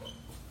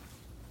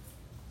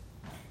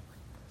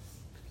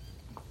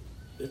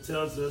It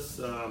tells us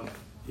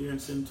here in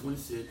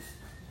 7:26.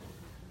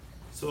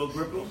 So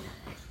Agrippa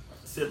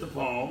said to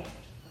Paul,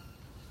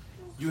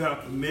 "You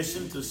have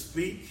permission to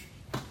speak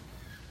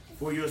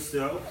for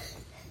yourself."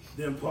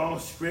 Then Paul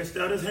stretched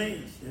out his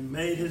hands and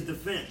made his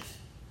defense.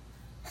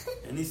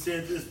 And he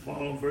said this,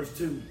 Paul, verse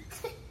 2.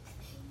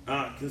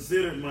 "I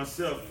considered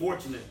myself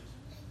fortunate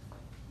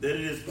that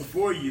it is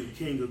before you,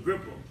 King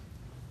Agrippa.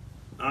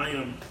 I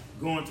am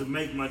going to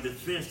make my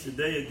defense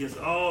today against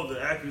all the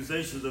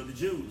accusations of the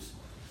Jews,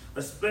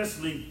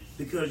 especially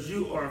because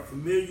you are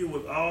familiar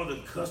with all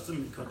the custom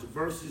and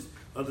controversies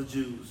of the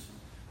Jews.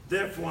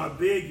 Therefore, I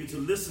beg you to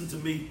listen to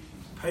me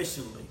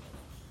patiently.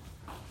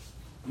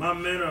 My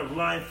manner of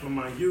life from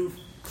my youth,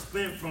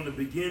 spent from the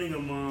beginning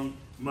among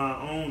my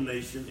own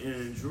nation and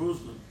in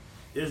Jerusalem,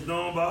 is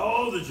known by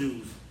all the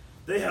Jews.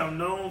 They have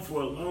known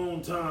for a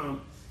long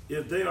time,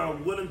 if they are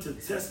willing to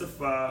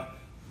testify,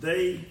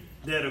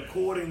 that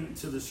according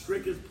to the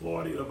strictest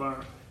party of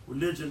our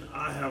religion,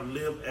 I have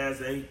lived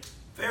as a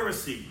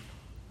Pharisee.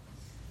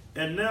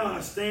 And now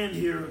I stand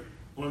here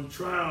on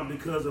trial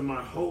because of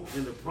my hope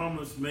in the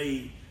promise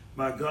made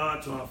by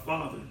God to our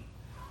father,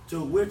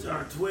 to which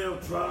our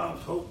 12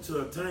 tribes hope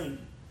to attain,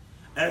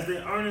 as they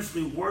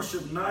earnestly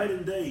worship night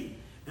and day.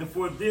 And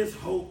for this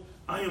hope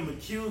I am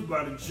accused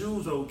by the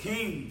Jews, O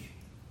king.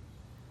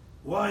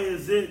 Why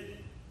is it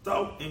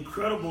thought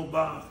incredible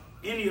by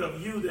any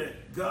of you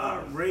that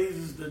God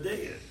raises the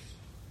dead?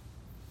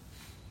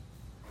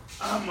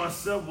 I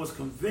myself was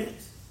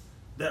convinced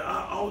that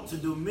I ought to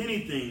do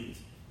many things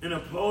in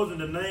opposing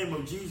the name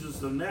of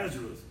Jesus of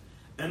Nazareth,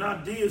 and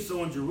I did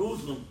so in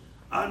Jerusalem.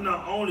 I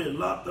not only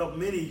locked up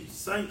many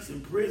saints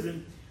in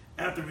prison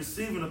after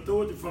receiving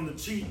authority from the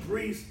chief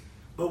priests,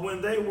 but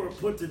when they were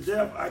put to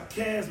death, I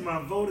cast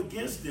my vote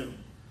against them,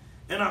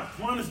 and I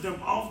punished them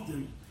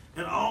often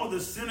in all the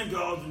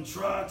synagogues and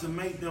tried to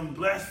make them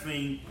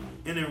blaspheme,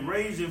 and in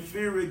raging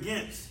fury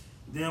against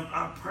them,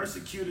 I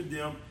persecuted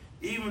them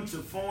even to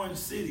foreign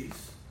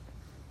cities.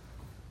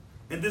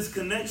 In this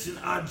connection,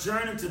 I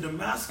journeyed to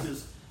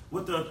Damascus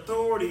with the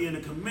authority and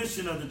the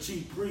commission of the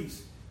chief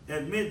priests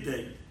at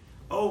midday.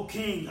 O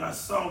king, I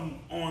saw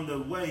on the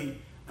way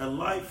a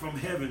light from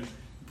heaven,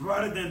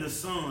 brighter than the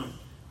sun,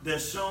 that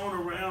shone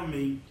around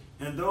me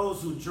and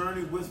those who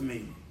journeyed with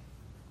me.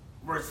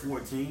 Verse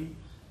 14.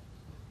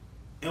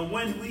 And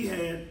when we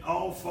had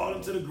all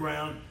fallen to the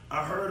ground,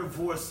 I heard a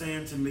voice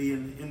saying to me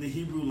in the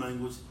Hebrew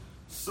language,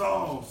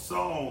 Saul,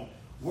 Saul,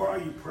 why are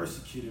you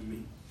persecuting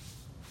me?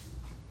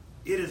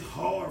 It is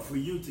hard for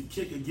you to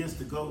kick against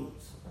the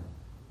goads.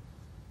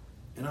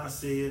 And I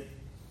said,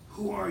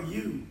 who are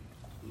you,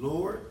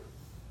 Lord?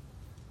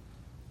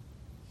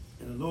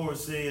 And the Lord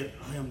said,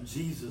 I am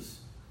Jesus,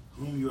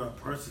 whom you are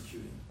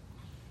persecuting.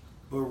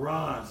 But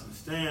rise and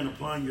stand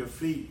upon your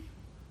feet.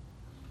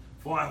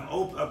 For I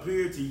have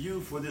appeared to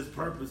you for this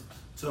purpose,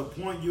 to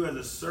appoint you as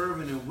a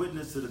servant and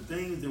witness to the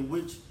things in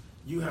which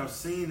you have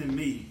seen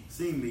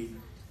me,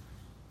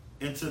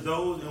 and to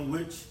those in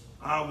which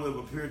I will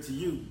appear to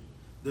you,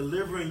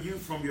 delivering you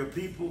from your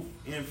people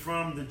and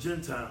from the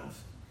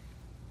Gentiles,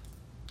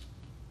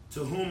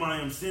 to whom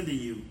I am sending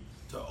you,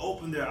 to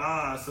open their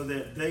eyes so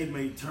that they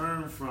may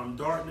turn from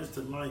darkness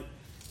to light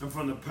and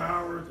from the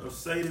power of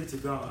Satan to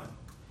God,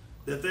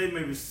 that they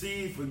may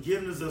receive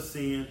forgiveness of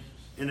sin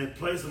and a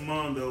place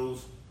among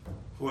those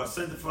who are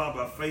sanctified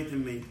by faith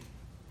in me.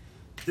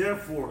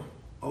 Therefore,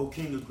 O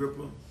King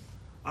Agrippa,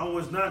 I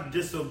was not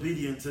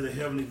disobedient to the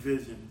heavenly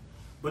vision,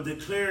 but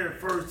declared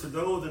first to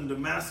those in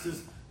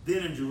Damascus,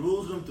 then in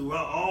Jerusalem,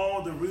 throughout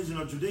all the region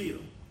of Judea,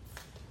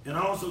 and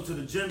also to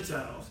the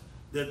Gentiles,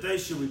 that they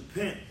should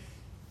repent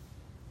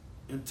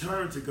and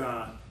turn to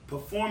God,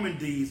 performing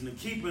deeds in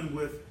keeping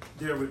with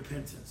their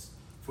repentance.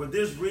 For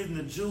this reason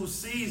the Jews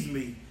seized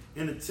me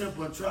in the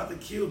temple and tried to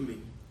kill me.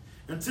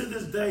 And to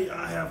this day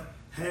I have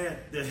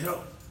had the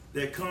help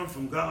that comes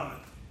from God.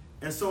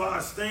 And so I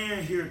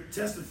stand here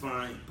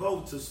testifying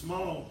both to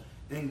small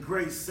and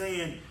great,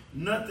 saying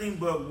nothing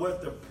but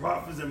what the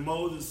prophets and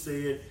Moses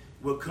said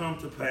will come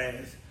to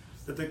pass,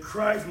 that the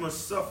Christ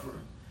must suffer,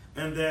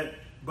 and that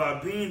by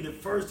being the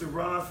first to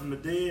rise from the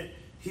dead,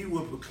 he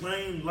will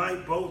proclaim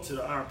light both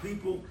to our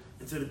people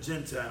and to the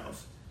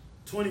Gentiles.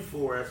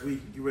 24, as we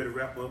get ready to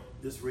wrap up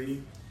this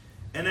reading.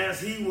 And as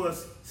he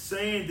was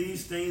saying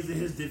these things in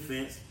his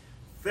defense,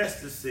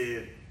 Festus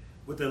said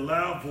with a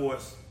loud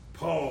voice,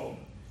 Paul,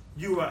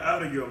 you are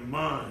out of your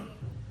mind.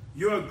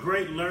 Your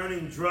great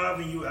learning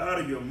driving you out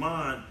of your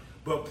mind.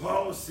 But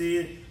Paul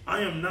said,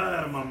 I am not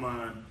out of my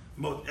mind,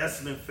 most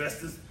excellent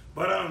Festus,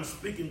 but I am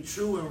speaking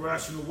true and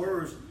rational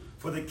words.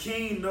 For the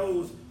king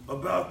knows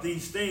about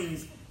these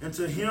things, and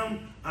to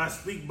him I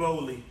speak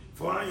boldly.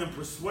 For I am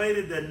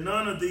persuaded that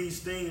none of these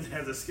things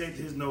has escaped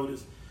his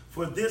notice.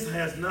 For this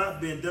has not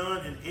been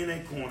done in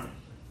a corner.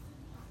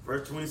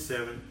 Verse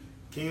 27,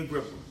 King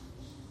Agrippa,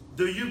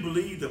 do you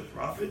believe the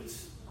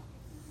prophets?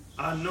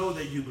 I know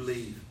that you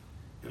believe.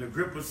 And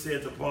Agrippa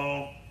said to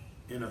Paul,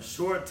 in a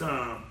short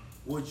time,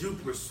 would you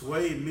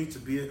persuade me to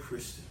be a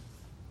Christian?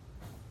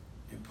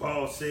 And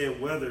Paul said,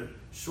 whether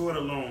short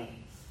or long,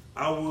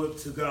 I would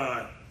to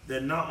God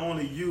that not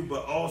only you,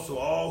 but also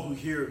all who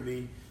hear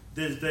me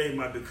this day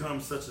might become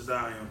such as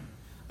I am,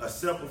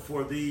 except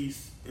for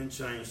these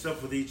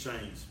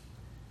chains.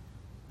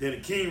 Then the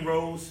king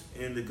rose,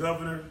 and the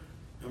governor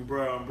and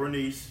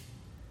Bernice,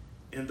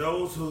 and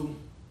those who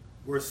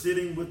were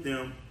sitting with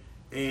them,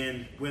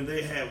 and when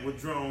they had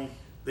withdrawn,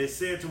 they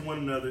said to one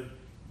another,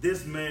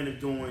 this man is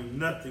doing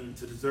nothing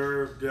to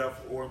deserve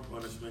death or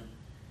punishment.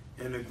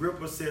 And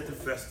Agrippa said to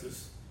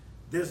Festus,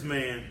 this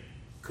man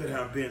could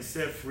have been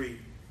set free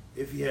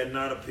if he had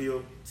not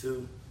appealed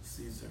to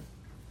Caesar.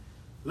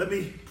 Let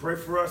me pray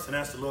for us and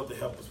ask the Lord to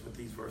help us with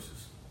these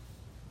verses.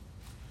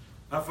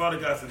 Our Father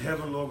God in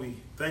heaven, Lord, we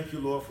thank you,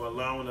 Lord, for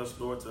allowing us,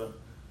 Lord, to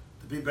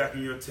be back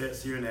in your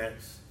text here in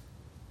Acts.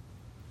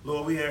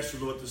 Lord, we ask you,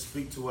 Lord, to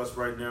speak to us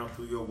right now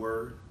through your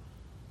word.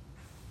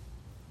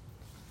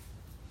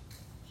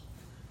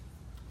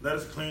 Let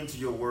us cling to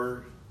your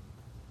word.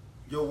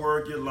 Your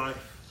word give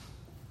life.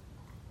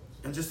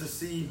 And just to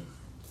see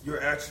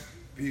your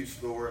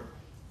attributes, Lord,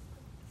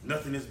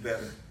 nothing is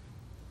better.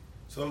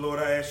 So, Lord,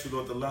 I ask you,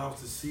 Lord, to allow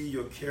us to see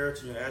your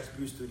character and your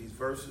attributes through these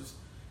verses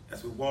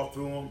as we walk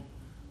through them.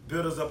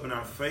 Build us up in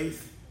our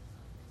faith,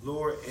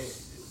 Lord,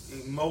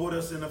 and mold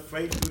us in the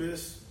faith through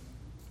this.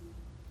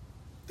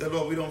 That,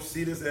 Lord, we don't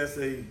see this as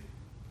a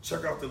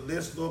check off the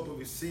list, Lord, but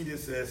we see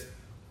this as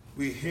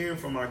we're hearing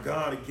from our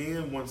God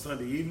again one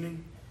Sunday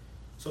evening.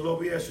 So,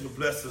 Lord, we ask you to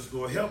bless us,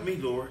 Lord. Help me,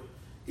 Lord,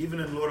 even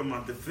in, Lord, of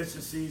my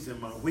deficiencies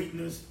and my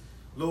weakness.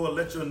 Lord,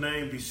 let your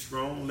name be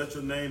strong. Let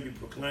your name be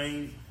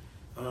proclaimed.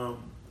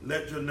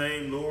 Let your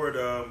name, Lord,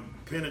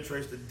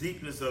 penetrate the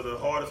deepness of the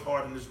hardest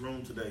heart in this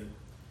room today.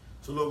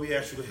 So, Lord, we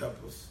ask you to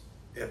help us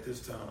at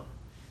this time.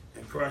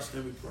 In Christ's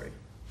name we pray.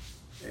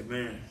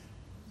 Amen.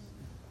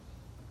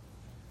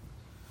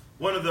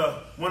 One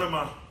of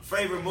my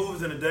favorite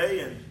movies in the day,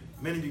 and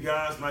many of you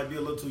guys might be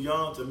a little too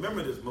young to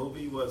remember this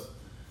movie, was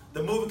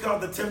the movie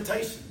called The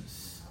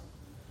Temptations.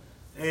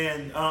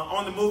 And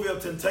on the movie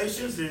of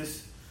Temptations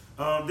is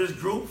this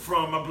group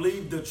from, I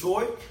believe,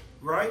 Detroit,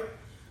 right?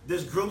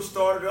 This group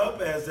started up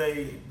as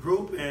a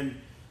group, and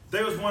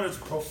they was one of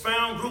the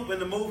profound group in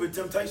the movie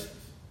Temptations.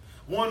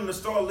 One of the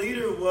star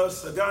leader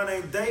was a guy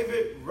named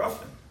David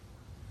Ruffin.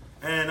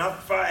 And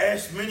if I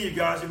ask many of you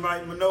guys, you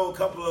might know a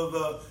couple of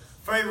the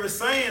favorite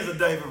sayings of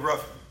David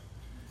Ruffin.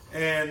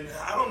 And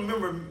I don't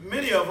remember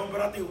many of them,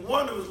 but I think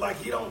one was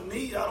like, I don't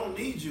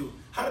need you.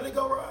 How did it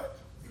go, Rod?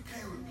 You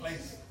can't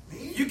replace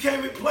me. You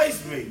can't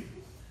replace me.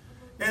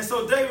 And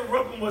so David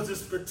Ruffin was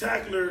this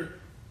spectacular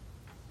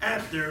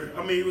actor.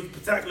 I mean, he was a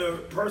spectacular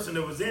person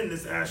that was in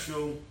this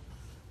actual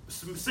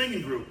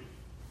singing group.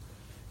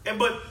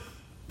 But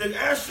the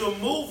actual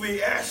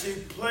movie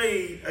actually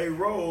played a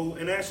role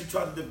and actually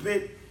tried to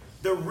depict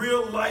the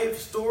real life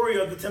story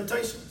of the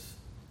Temptations.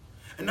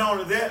 And not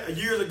only that,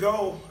 years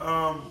ago,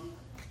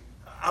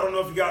 I don't know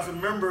if you guys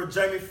remember,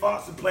 Jamie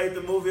Foxx who played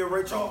the movie of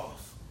Ray Charles.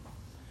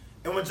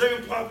 And when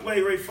Jamie Foxx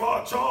played Ray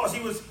Charles,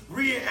 he was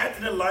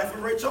reenacting the life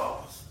of Ray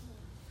Charles.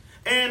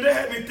 And that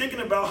had me thinking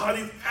about how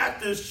these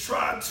actors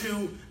try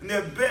to, in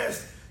their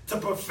best, to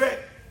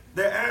perfect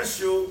their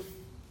actual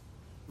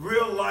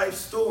real life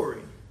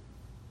story.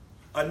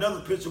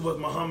 Another picture was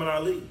Muhammad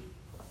Ali.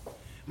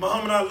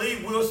 Muhammad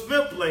Ali, Will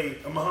Smith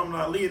played Muhammad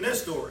Ali in that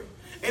story.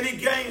 And he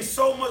gained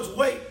so much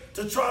weight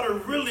to try to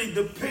really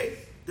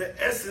depict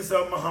the essence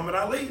of Muhammad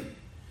Ali.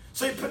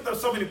 So he picked up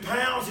so many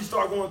pounds, he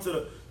started going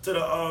to the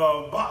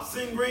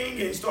boxing ring,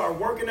 and he started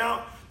working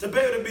out to be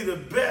able to be the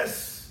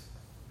best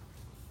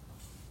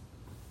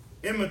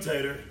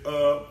imitator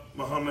of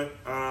Muhammad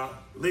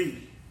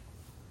Ali.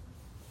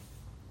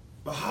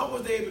 But how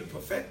was they able to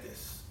perfect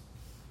this?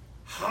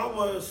 How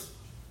was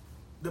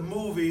the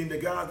movie and the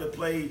guy that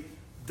played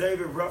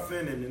David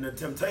Ruffin and in The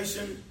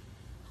Temptation,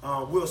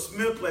 Will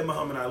Smith played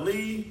Muhammad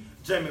Ali,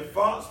 Jamie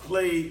Foxx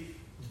played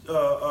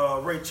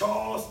Ray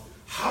Charles,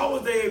 how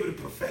was they able to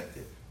perfect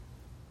it?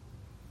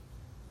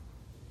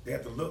 They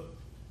had to look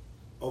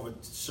over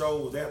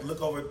shows. They had to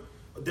look over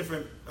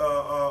different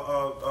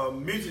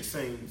music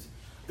scenes.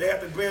 They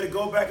had to be able to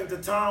go back into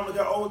time, look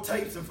at old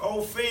tapes and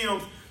old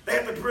films. They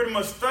had to pretty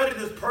much study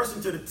this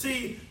person to the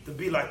T to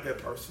be like that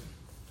person.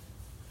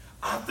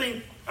 I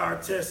think our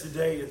text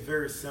today is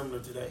very similar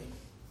today.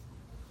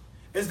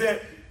 Is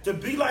that to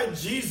be like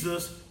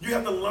Jesus, you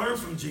have to learn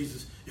from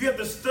Jesus. You have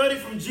to study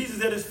from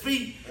Jesus at his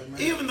feet.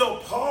 Amen. Even though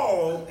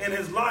Paul, in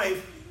his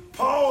life,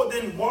 Paul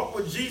didn't walk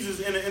with Jesus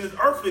in his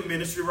earthly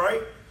ministry,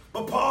 right?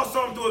 But Paul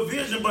saw him through a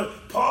vision.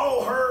 But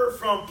Paul heard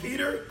from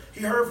Peter.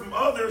 He heard from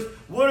others.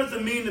 What does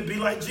it mean to be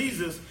like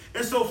Jesus?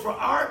 And so for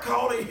our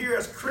calling here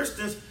as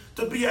Christians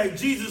to be like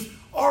Jesus,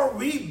 are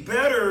we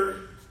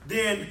better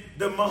than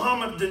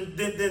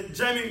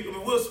Jamie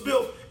Will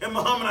Smith and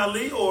Muhammad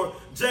Ali, or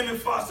Jamie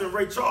Foxx and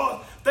Ray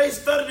Charles? They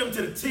studied them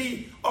to the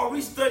T. Are we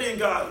studying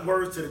God's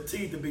words to the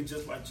T to be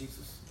just like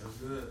Jesus? That's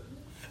good.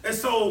 And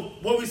so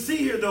what we see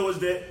here, though, is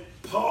that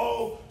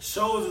Paul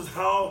shows us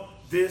how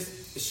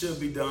this should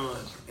be done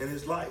in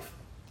his life.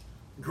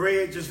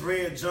 Greg just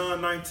read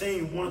John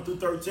 19, 1 through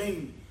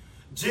 13.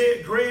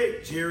 Jerry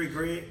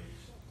Greg,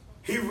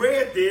 he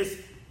read this,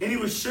 And he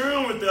was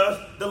sharing with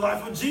us the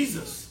life of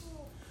Jesus.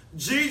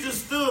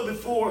 Jesus stood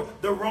before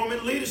the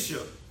Roman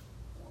leadership.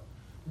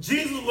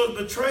 Jesus was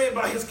betrayed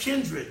by his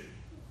kindred.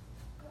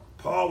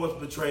 Paul was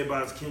betrayed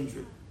by his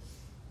kindred.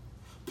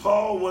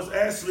 Paul was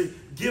actually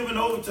given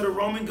over to the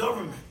Roman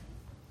government.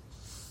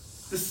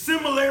 The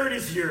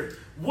similarities here,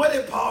 where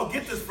did Paul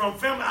get this from?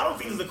 Family, I don't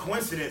think it's a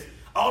coincidence.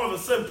 All of a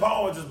sudden,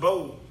 Paul was just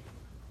bold.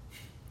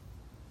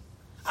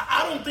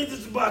 I don't think this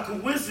is by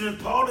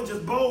coincidence. Paul is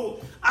just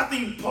bold. I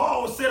think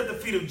Paul was set at the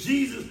feet of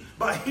Jesus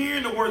by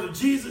hearing the words of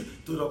Jesus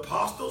through the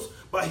apostles,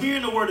 by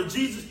hearing the word of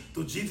Jesus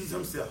through Jesus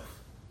himself.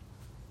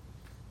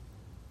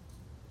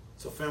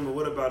 So family,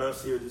 what about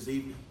us here this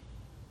evening?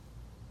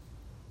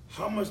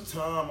 How much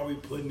time are we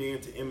putting in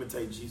to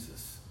imitate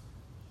Jesus?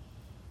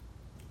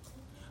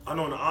 I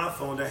know on the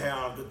iPhone they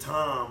have the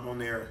time on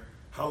there,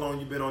 how long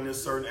you've been on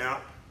this certain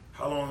app,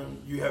 how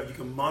long you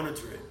can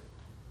monitor it.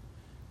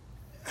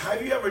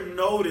 Have you ever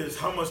noticed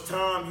how much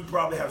time you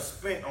probably have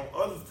spent on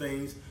other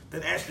things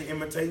than actually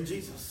imitating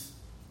Jesus?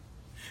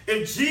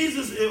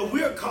 If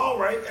we are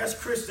called, right, as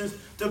Christians,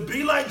 to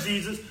be like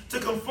Jesus, to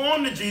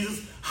conform to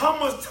Jesus, how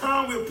much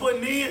time we're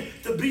putting in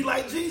to be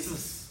like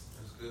Jesus?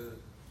 That's good.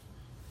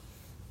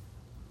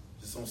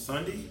 Just on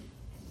Sunday,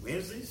 on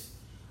Wednesdays,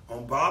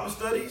 on Bible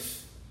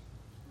studies?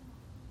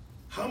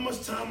 How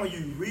much time are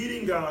you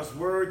reading God's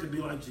word to be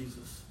like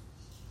Jesus?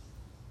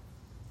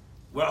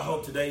 Well, I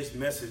hope today's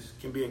message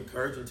can be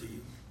encouraging to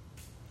you.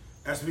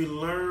 As we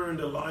learn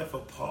the life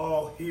of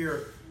Paul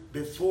here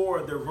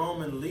before the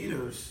Roman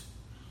leaders,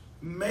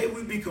 may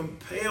we be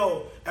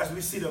compelled as we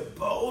see the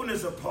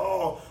boldness of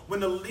Paul when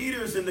the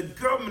leaders and the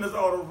government is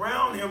all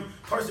around him,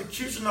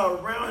 persecution all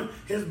around him,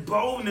 his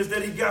boldness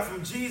that he got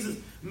from Jesus.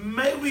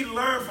 May we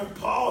learn from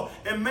Paul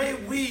and may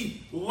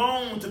we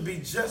long to be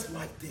just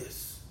like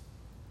this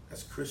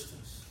as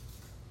Christians.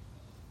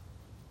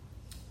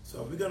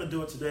 So we're going to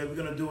do it today. We're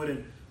going to do it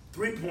in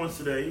 3 points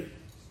today.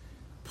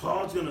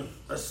 Paul's going to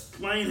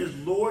explain his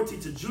loyalty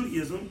to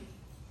Judaism.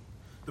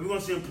 Then we're going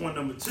to see in point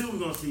number 2, we're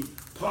going to see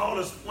Paul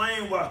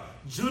explain why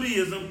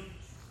Judaism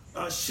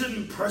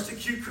shouldn't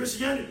persecute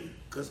Christianity,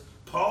 because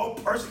Paul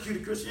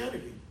persecuted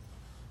Christianity.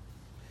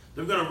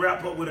 Then we're going to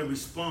wrap up with a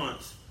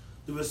response.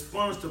 The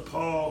response to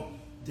Paul's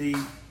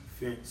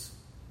defense.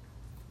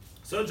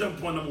 So jump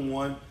point number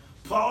 1.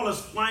 Paul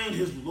explained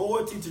his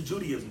loyalty to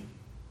Judaism.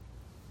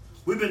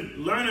 We've been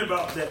learning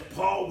about that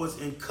Paul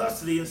was in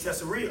custody in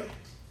Caesarea.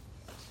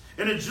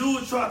 And the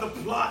Jews tried to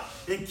plot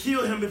and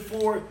kill him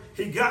before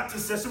he got to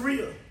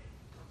Caesarea.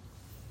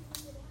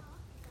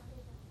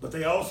 But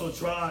they also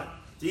tried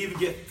to even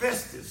get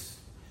Festus.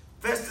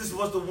 Festus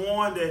was the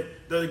one that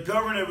the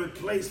governor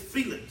replaced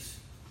Felix.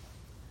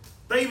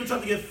 They even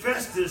tried to get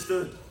Festus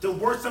to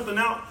work something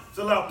out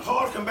to allow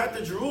Paul to come back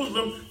to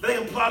Jerusalem. They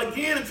can plot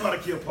again and try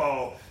to kill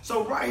Paul.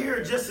 So right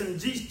here, just in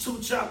these 2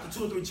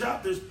 or 3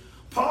 chapters,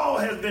 Paul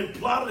has been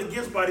plotted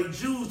against by the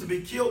Jews to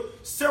be killed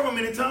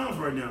many times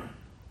right now.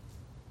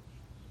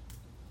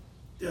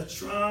 They're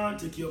trying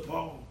to kill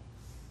Paul.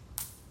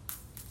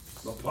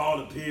 But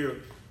Paul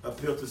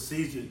appealed to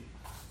Caesar,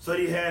 so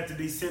he had to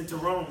be sent to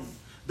Rome.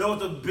 That was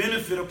the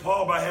benefit of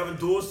Paul by having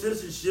dual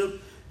citizenship,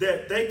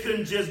 that they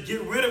couldn't just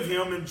get rid of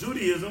him in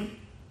Judaism,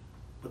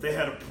 but they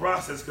had a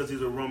process because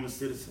he's a Roman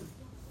citizen.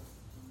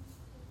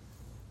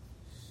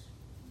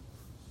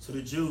 So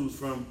the Jews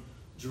from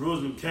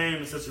Jerusalem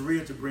came to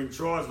Caesarea to bring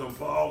charges on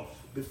Paul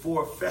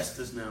before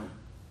Festus now.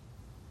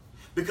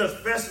 Because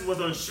Festus was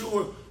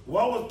unsure,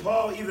 why was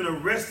Paul even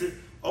arrested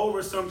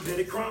over some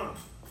petty crime?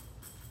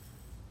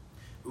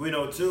 We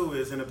know too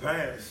is in the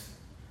past,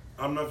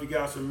 I don't know if you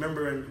guys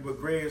remember, and what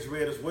Greg has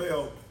read as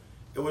well,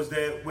 it was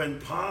that when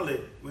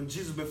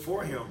Jesus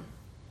before him,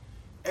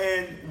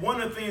 and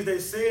one of the things they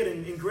said,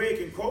 and Greg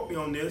can quote me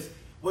on this,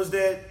 was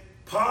that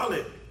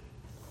Pilate,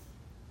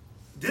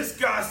 this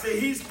guy said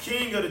he's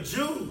king of the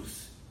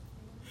Jews.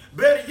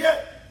 Better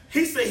yet,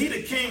 he said he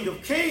the king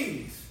of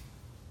kings.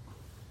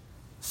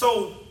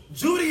 So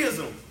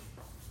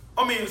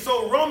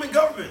Roman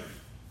government,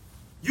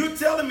 you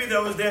telling me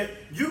though is that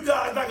you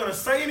guys not going to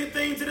say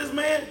anything to this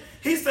man?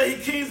 He said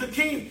he kings of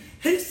kings.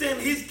 He's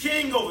saying he's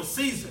king over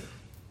Caesar.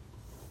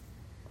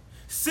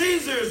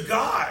 Caesar is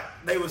God,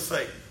 they would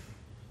say.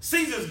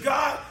 Caesar's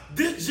God.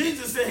 This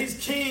Jesus said he's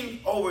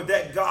king over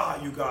that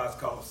God you guys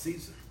call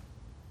Caesar.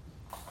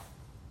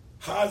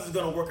 How is this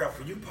going to work out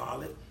for you,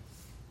 Pilate?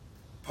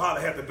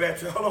 Pilate had to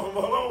backtrack. Hold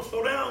on,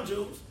 slow down,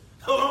 Jews.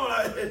 Hold on,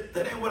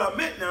 that ain't what I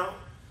meant now.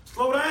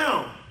 Slow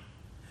down.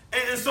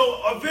 And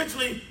so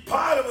eventually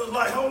Pilate was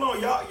like, hold on,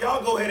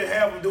 y'all go ahead and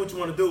have him do what you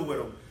want to do with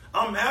him.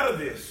 I'm out of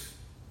this.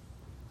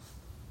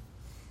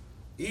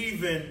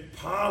 Even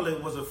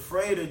Pilate was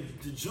afraid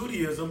of the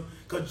Judaism,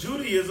 because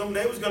Judaism,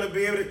 they was going to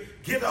be able to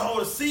get a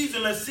hold of Caesar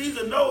and let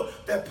Caesar know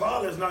that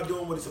Pilate is not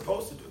doing what he's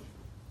supposed to do.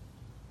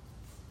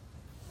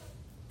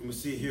 And we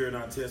see here in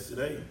our text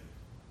today,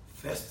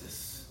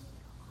 Festus.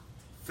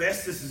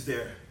 Festus is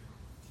there.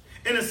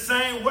 In the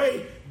same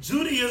way,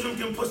 Judaism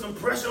can put some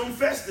pressure on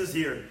Festus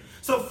here.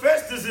 So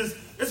Festus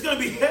is going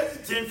to be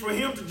hesitant for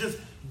him to just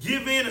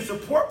give in and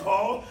support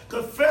Paul,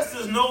 because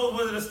Festus knows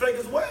what's at stake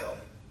as well.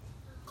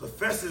 Because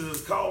Festus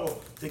is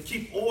called to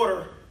keep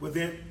order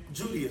within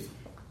Judaism.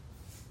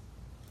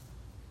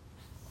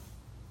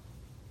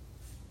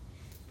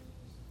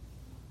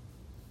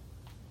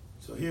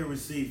 So here we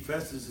see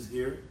Festus is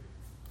here.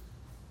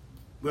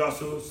 We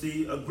also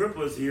see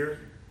Agrippa is here,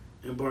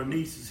 and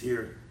Bernice is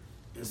here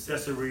in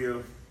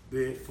Caesarea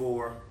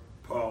before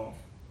Paul.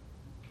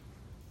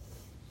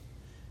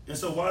 And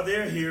so while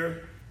they're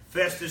here,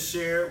 Festus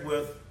shared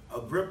with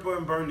Agrippa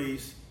and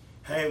Bernice,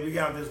 hey, we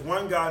have this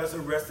one guy that's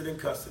arrested in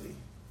custody.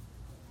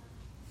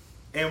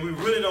 And we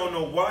really don't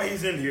know why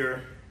he's in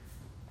here,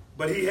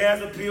 but he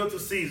has appealed to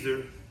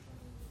Caesar.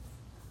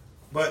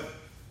 But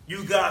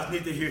you guys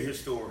need to hear his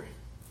story.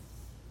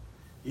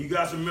 You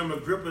guys remember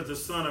Agrippa is the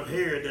son of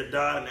Herod that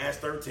died in Acts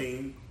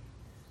 13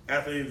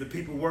 after the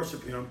people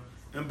worship him.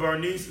 And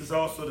Bernice is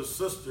also the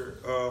sister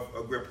of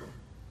Agrippa.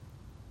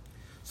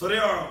 So they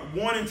are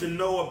wanting to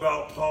know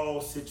about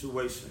Paul's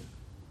situation.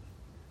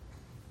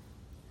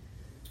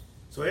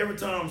 So every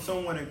time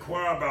someone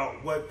inquires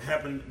about what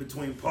happened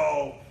between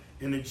Paul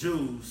and the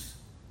Jews,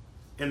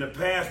 in the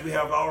past we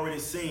have already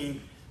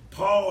seen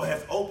Paul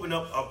has opened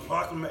up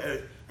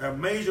a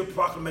major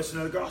proclamation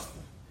of the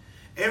gospel.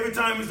 Every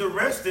time he's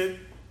arrested,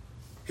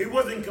 he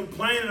wasn't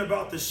complaining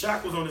about the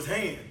shackles on his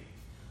hand.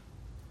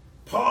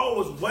 Paul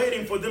was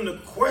waiting for them to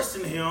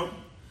question him,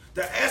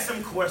 to ask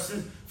him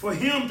questions, for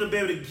him to be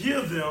able to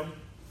give them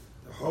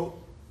the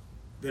hope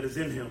that is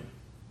in him.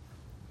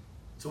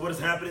 So what is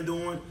happening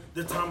during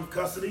this time of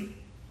custody?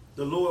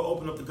 The Lord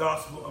opened up the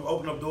gospel,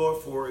 opened up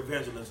doors for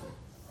evangelism.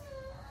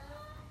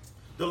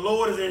 The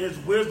Lord is in his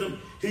wisdom.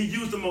 He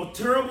used the most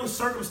terrible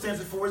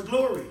circumstances for his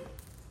glory.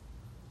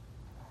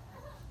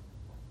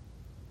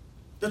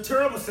 The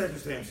terrible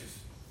circumstances.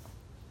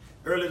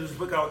 Earlier this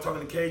week, I was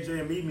talking to KJ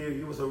and Mimi.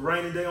 It was a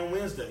rainy day on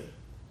Wednesday.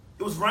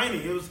 It was rainy.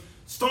 It was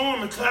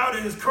storm and cloudy.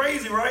 It's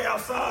crazy, right,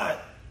 outside.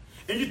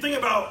 And you think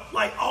about,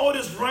 like, all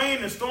this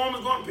rain and storm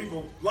is going,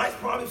 people, lights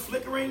probably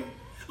flickering.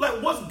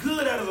 Like, what's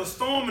good out of a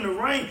storm and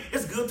the rain?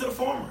 It's good to the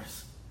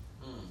farmers.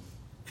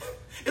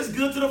 It's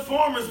good to the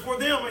farmers for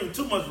them. I mean,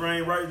 too much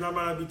rain, right? That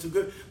might not be too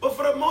good. But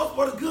for the most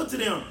part, it's good to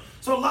them.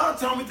 So a lot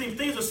of times we think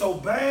things are so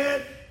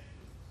bad,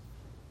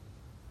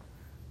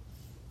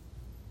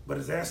 but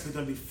it's actually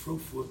going to be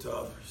fruitful to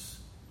others.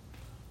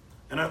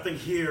 And I think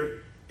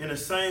here, in the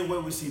same way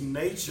we see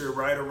nature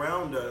right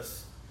around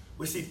us,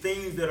 we see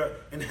things that are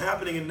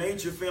happening in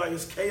nature, feel like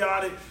it's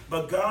chaotic,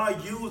 but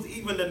God used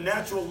even the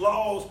natural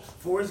laws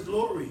for his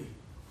glory.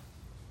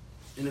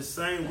 In the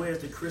same way as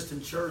the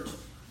Christian church,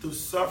 through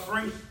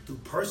suffering, through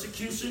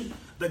persecution,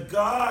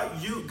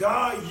 God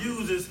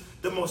uses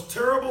the most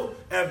terrible,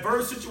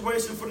 adverse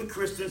situation for the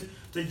Christians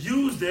to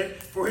use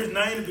that for his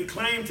name to be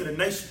claimed to the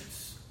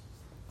nations.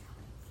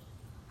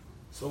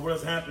 So what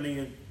is happening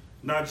in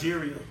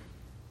Nigeria?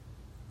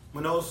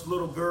 When those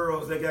little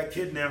girls, they got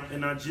kidnapped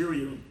in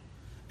Nigeria,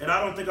 and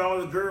I don't think all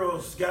the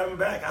girls got them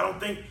back. I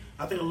think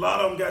a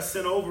lot of them got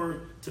sent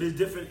over to these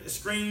different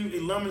extreme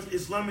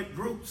Islamic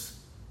groups.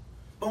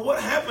 But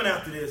what happened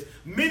after this?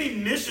 Many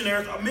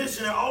missionaries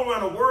all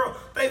around the world,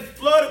 they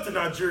flooded to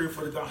Nigeria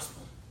for the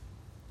gospel.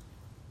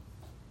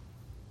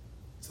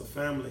 So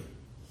family,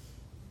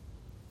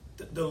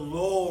 the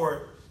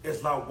Lord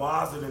is a lot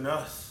wiser than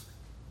us.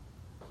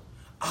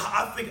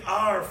 I think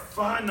our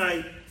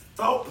finite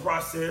thought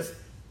process,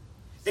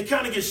 it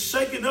kind of gets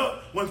shaken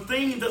up when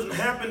things doesn't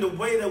happen the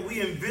way that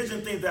we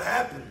envision things to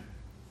happen.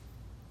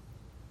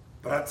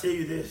 But I tell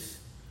you this,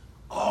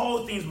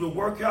 all things will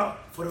work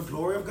out for the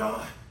glory of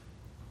God.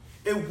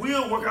 It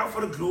will work out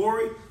for the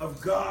glory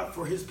of God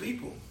for his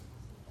people.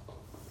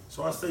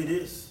 So I say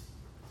this,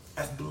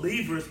 as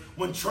believers,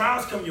 when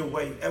trials come your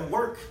way at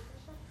work,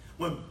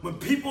 when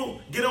people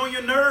get on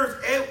your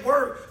nerves at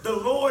work, the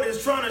Lord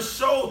is trying to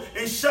show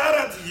and shout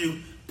out to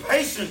you,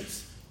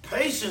 patience,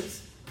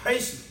 patience,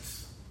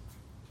 patience.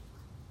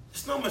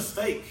 It's no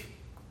mistake.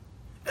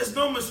 It's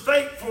no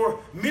mistake for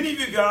many of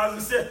you guys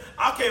who said,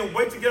 I can't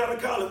wait to get out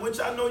of college, which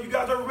I know you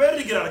guys are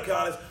ready to get out of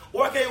college,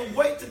 or I can't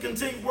wait to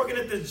continue working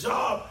at this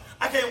job.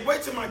 I can't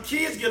wait till my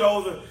kids get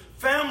older.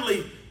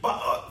 Family,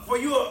 but for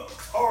you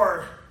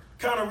are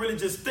kind of really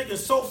just thinking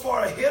so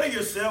far ahead of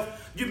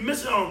yourself, you're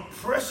missing on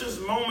precious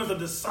moments of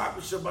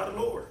discipleship by the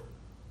Lord.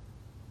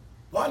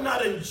 Why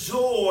not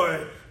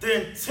enjoy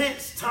the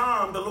intense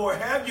time the Lord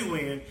have you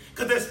in?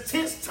 Because that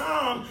intense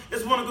time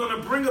is what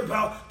going to bring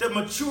about that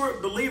mature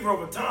believer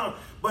over time.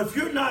 But if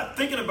you're not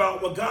thinking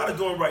about what God is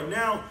doing right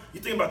now,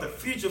 you think about the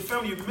future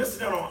family, you're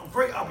missing out on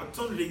great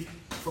opportunities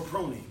for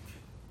pruning.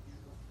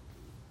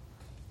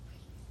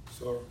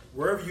 So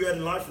wherever you're at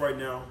in life right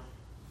now,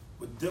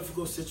 with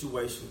difficult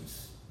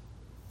situations,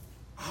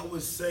 I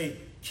would say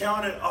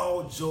count it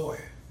all joy.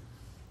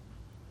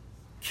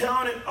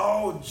 Count it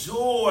all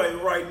joy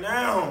right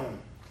now.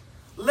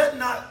 Let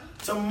not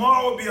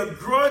tomorrow be a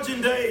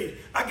grudging day.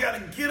 I got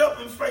to get up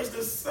and face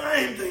the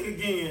same thing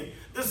again,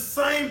 the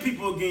same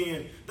people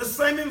again, the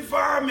same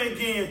environment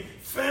again.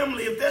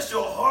 Family, if that's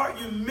your heart,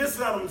 you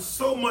miss out on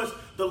so much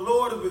the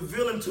Lord is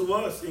revealing to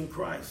us in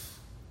Christ.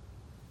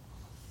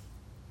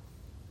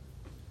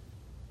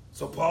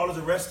 So Paul is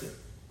arrested.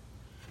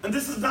 And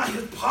this is not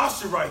his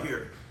posture right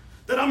here.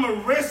 That I'm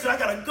arrested, I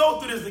got to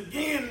go through this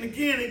again and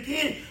again and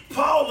again.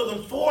 Paul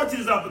looking forward to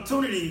these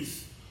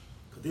opportunities.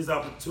 Because these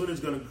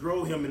opportunities are going to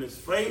grow him in his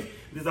faith.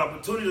 These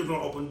opportunities are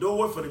going to open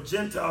doors for the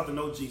Gentiles to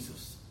know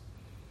Jesus.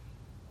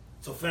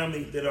 So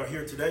family that are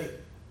here today,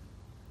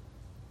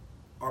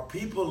 are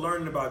people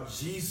learning about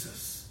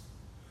Jesus?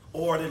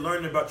 Or are they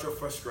learning about your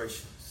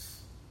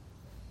frustrations?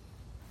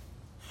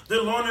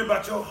 They're learning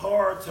about your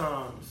hard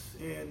times.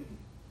 And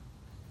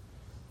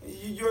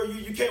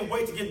you can't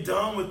wait to get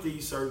done with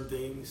these certain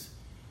things.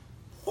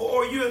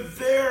 Or you're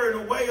there in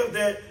a way of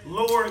that,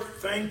 Lord,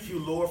 thank you,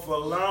 Lord, for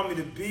allowing me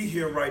to be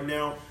here right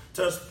now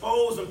to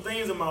expose some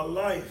things in my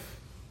life.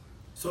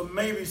 So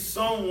maybe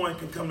someone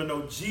can come to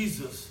know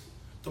Jesus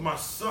through my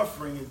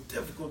suffering and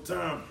difficult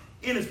time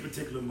in this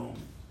particular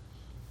moment.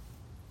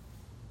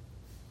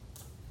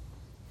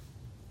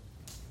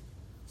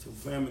 So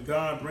family,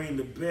 God bring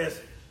the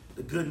best,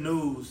 the good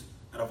news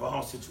out of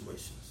all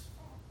situations.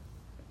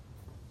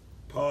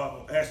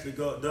 Paul actually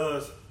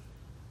does,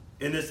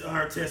 in this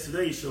our text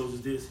today, he shows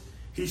us this.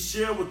 He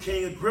shared with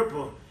King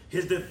Agrippa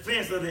his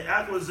defense of the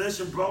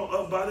accusation brought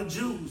up by the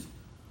Jews.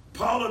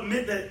 Paul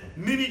admits that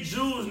many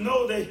Jews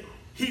know that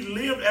he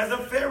lived as a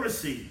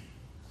Pharisee.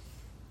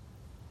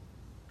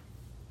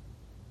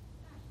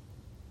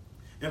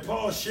 And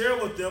Paul shared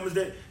with them is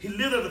that he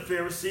lived as a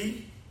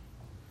Pharisee,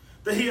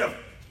 that he have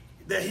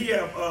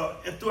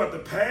throughout the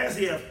past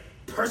he have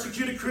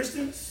persecuted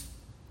Christians.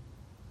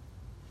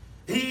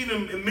 He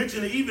even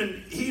mentioned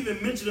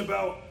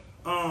about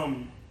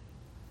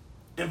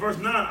in verse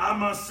 9, I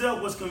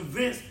myself was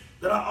convinced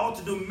that I ought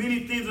to do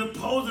many things in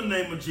opposing the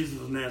name of Jesus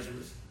of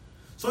Nazareth.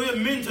 So he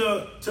admitted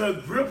to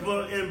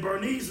Agrippa and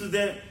Bernice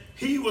that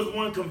he was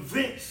one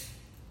convinced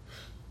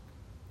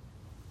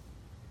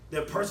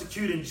that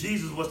persecuting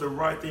Jesus was the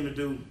right thing to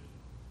do.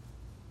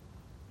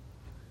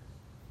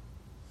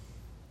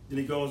 Then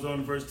he goes on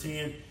in verse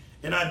 10,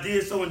 and I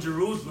did so in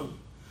Jerusalem.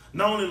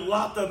 Not only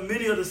locked up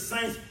many of the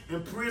saints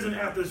in prison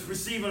after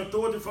receiving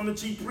authority from the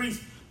chief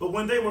priests, but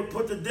when they were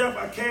put to death,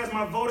 I cast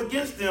my vote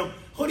against them.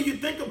 Who do you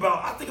think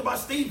about? I think about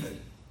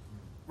Stephen,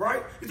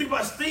 right? You think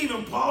about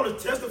Stephen, Paul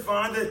is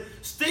testifying that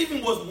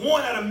Stephen was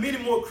one out of many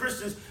more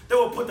Christians that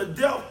were put to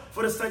death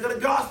for the sake of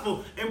the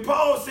gospel. And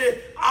Paul said,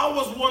 I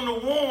was one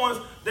of the ones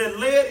that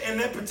led in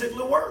that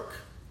particular work.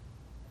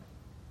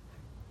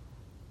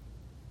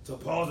 So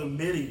Paul's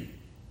admitting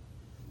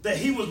that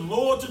he was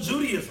loyal to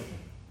Judaism,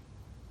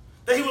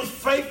 that he was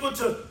faithful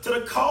to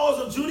the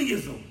cause of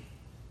Judaism.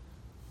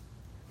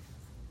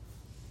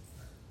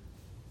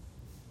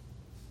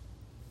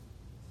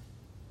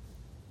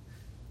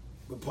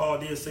 But Paul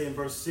did say in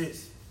verse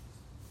 6,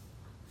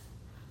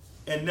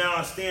 and now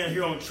I stand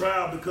here on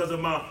trial because of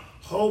my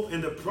hope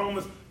in the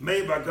promise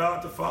made by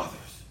God the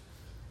fathers,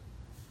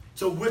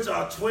 to which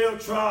our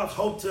 12 tribes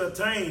hope to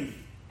attain,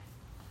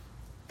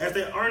 as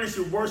they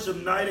earnestly worship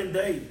night and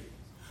day.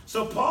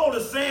 So Paul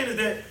is saying is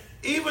that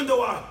even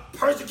though I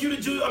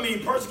persecuted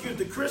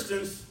the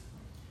Christians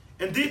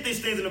and did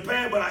these things in the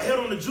past, but I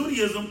held on to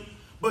Judaism,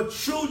 but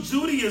true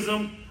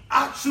Judaism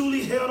I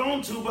truly held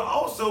on to, but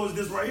also is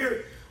this right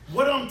here.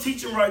 What I'm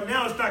teaching right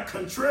now is not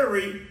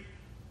contrary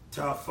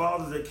to our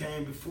fathers that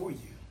came before you.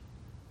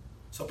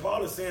 So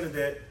Paul is saying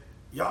that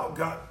y'all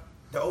got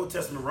the Old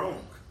Testament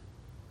wrong.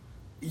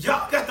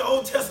 Y'all got the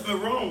Old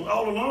Testament wrong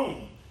all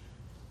along.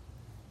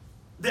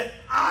 That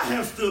I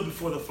have stood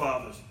before the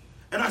fathers,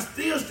 and I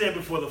still stand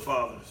before the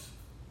fathers.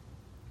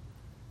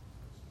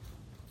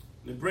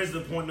 And it brings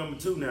us to point number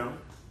 2 now.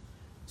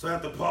 So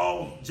after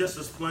Paul just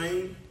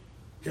explained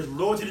his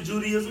loyalty to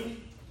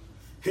Judaism,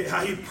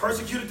 how he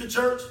persecuted the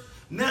church,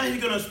 now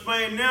he's going to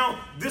explain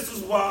this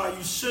is why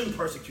you shouldn't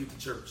persecute the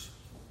church.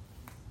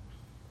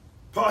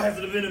 Paul has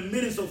been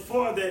admitted so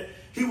far that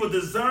he was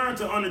designed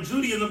to honor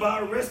Judaism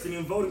by arresting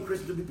and voting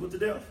Christians to be put to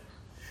death.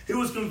 He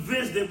was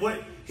convinced that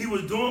what he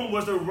was doing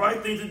was the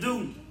right thing to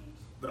do.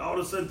 But all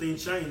of a sudden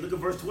things changed. Look at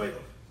verse 12.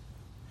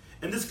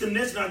 In this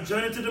connection, I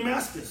journeyed to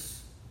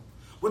Damascus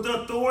with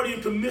the authority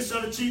and commission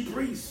of the chief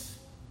priests.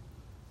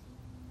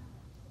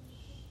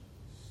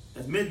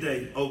 At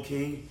midday, O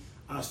king,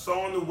 I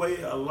saw on the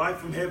way a light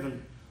from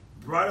heaven,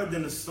 brighter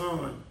than the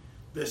sun,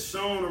 that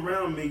shone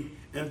around me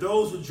and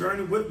those who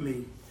journeyed with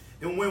me.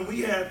 And when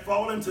we had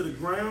fallen to the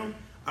ground,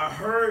 I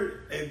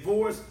heard a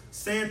voice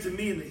saying to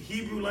me in the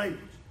Hebrew language,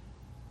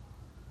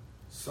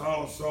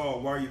 Saul,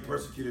 Saul, why are you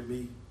persecuting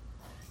me?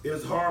 It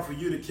is hard for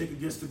you to kick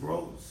against the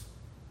groves.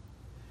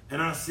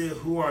 And I said,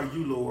 who are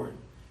you, Lord?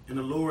 And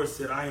the Lord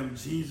said, I am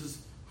Jesus,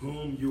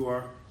 whom you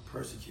are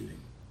persecuting.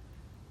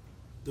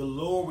 The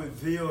Lord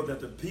revealed that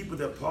the people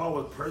that Paul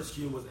was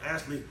persecuting was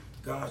actually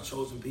God's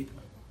chosen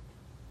people.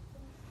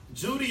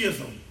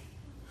 Judaism,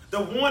 the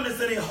one that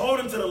said they hold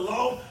on to the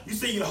law, you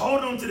say you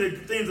hold on to the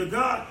things of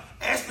God,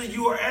 actually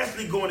you are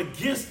actually going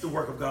against the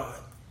work of God.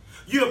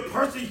 You are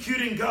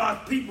persecuting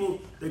God's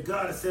people that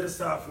God has set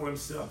aside for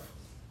himself.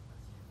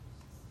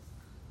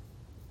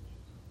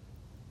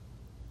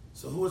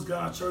 So who is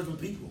God's chosen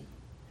people?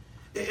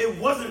 It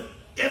wasn't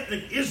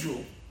ethnic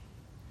Israel.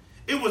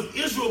 It was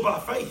Israel by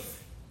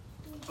faith.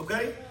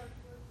 Okay?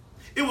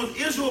 It was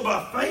Israel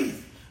by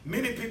faith.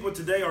 Many people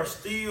today are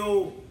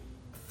still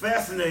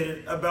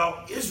fascinated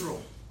about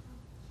Israel.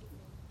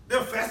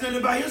 They're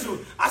fascinated by Israel.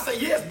 I say,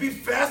 yes, be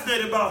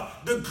fascinated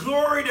about the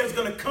glory that's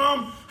going to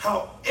come,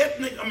 how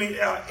ethnic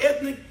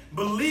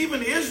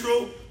believing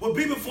Israel will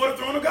be before the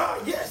throne of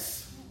God.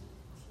 Yes.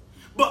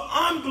 But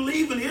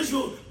unbelieving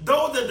Israel,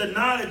 those that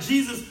deny that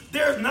Jesus,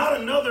 there's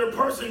not another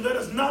person, there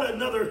is not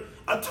another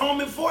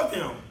atonement for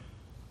them.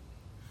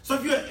 So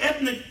if you're an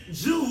ethnic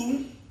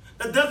Jew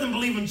that doesn't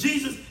believe in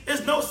Jesus,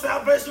 there's no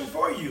salvation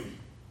for you.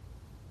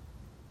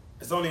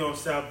 It's only on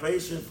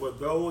salvation for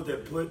those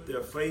that put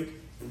their faith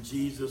in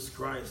Jesus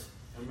Christ.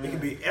 Amen. It can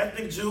be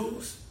ethnic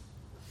Jews.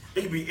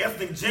 It can be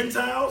ethnic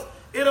Gentiles.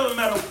 It doesn't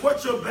matter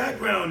what your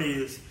background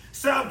is.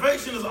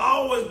 Salvation is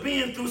always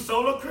being through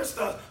sola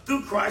Christus,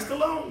 through Christ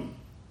alone.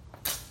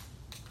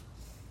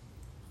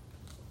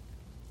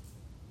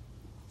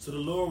 So the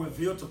Lord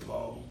revealed to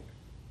Paul,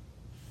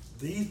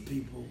 these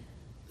people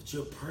that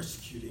you're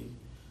persecuting,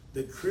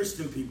 the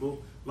Christian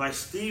people, like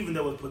Stephen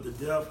that was put to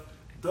death,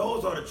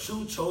 those are the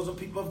true chosen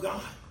people of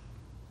God,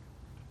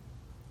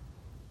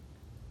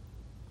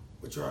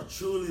 which are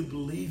truly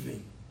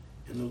believing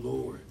in the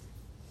Lord.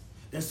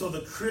 And so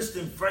the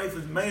Christian faith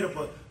is made up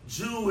of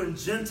Jew and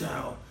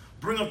Gentile,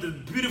 bring up the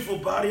beautiful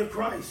body of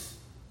Christ.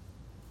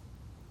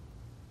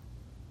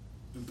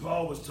 And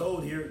Paul was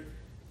told here,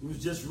 it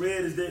was just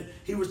read, is that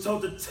he was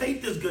told to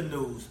take this good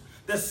news,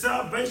 that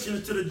salvation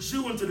is to the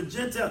Jew and to the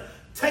Gentile.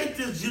 Take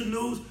this good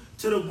news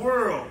to the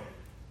world,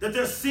 that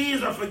their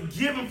sins are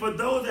forgiven for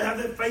those that have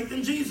their faith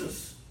in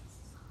Jesus.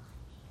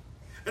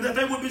 And that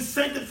they will be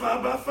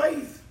sanctified by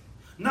faith.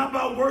 Not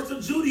by works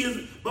of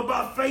Judaism, but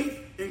by faith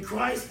in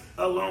Christ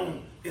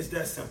alone. It's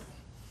that simple.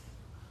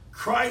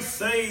 Christ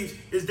saves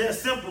is that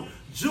simple.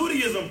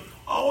 Judaism,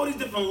 all these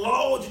different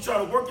laws, you try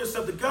to work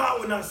yourself to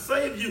God will not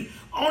save you.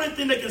 Only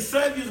thing that can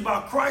save you is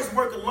by Christ's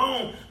work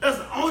alone. That's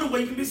the only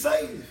way you can be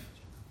saved.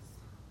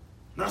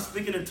 Not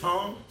speaking in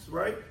tongues,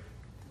 right?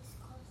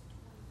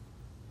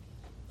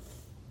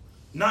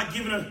 Not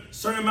giving a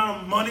certain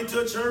amount of money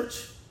to a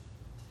church.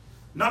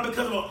 Not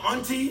because of an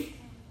auntie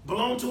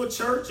belonged to a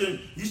church and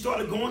you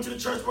started going to the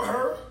church for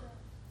her.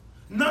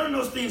 None of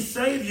those things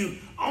save you.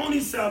 Only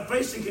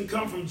salvation can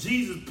come from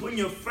Jesus, putting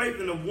your faith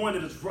in the one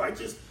that is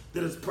righteous,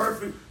 that is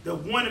perfect, the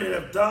one that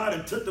have died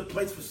and took the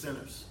place for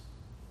sinners.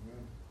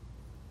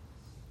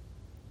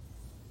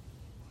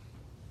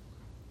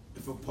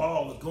 And for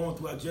Paul was going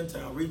through our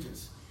Gentile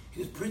regions, he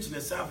was preaching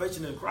that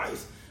salvation in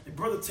Christ. And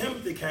Brother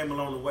Timothy came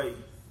along the way,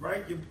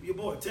 right? Your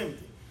boy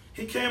Timothy.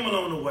 He came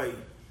along the way.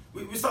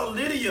 We saw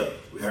Lydia.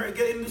 We heard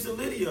get introduced to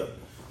Lydia.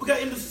 We got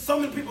introduced. So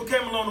many people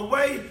came along the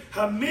way.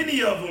 How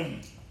many of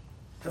them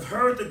have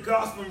heard the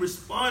gospel and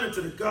responded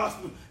to the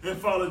gospel and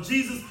followed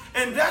Jesus?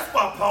 And that's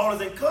why Paul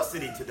is in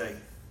custody today.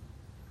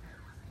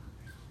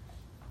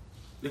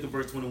 Look at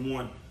verse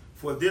 21.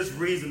 For this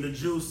reason the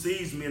Jews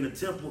seized me in the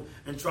temple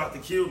and tried to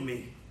kill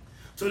me.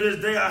 To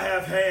this day I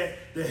have had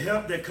the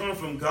help that comes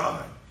from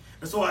God.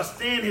 And so I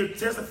stand here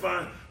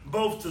testifying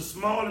both to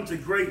small and to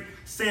great,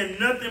 saying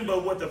nothing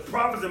but what the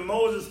prophets and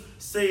Moses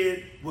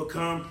said will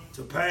come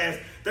to pass,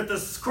 that the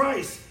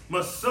Christ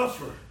must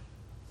suffer,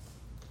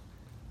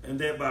 and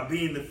that by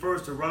being the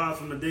first to rise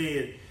from the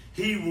dead,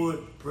 he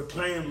would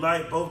proclaim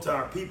light both to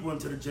our people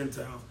and to the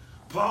Gentiles.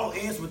 Paul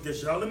ends with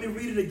this, y'all. Let me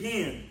read it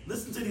again.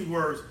 Listen to these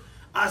words.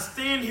 I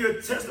stand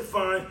here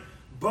testifying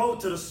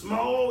both to the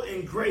small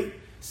and great,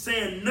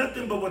 saying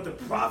nothing but what the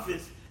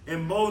prophets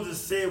and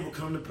Moses said will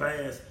come to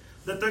pass,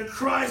 that the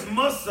Christ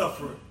must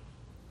suffer,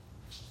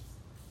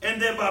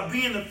 and that by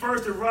being the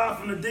first to rise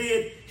from the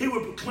dead, he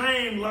would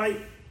proclaim light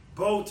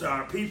both to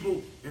our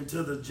people and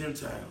to the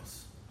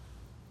Gentiles.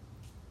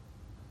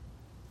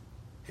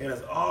 It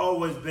has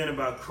always been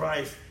about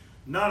Christ,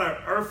 not an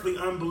earthly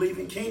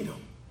unbelieving kingdom.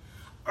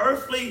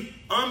 Earthly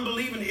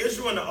unbelieving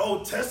Israel in the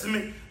Old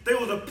Testament, there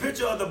was a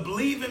picture of the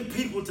believing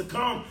people to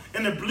come,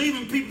 and the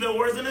believing people that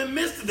were in the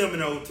midst of them in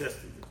the Old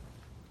Testament.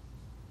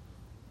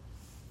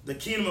 The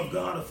kingdom of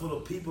God is full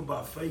of people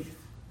by faith.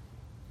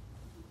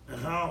 And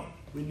how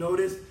we know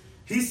this?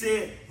 He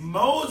said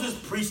Moses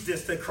preached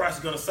this, that Christ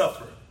is going to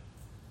suffer.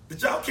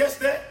 Did y'all catch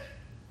that?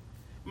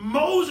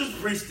 Moses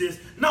preached this.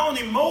 Not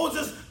only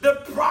Moses,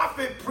 the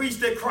prophet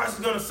preached that Christ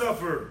is going to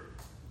suffer.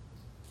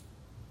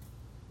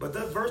 But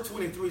that verse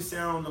 23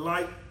 sound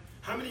alike.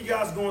 How many of you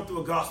guys going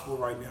through a gospel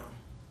right now?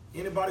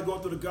 Anybody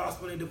going through the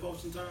gospel in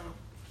devotion time?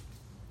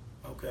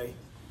 Okay.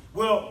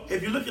 Well,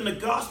 if you look in the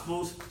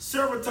Gospels,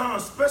 several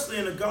times, especially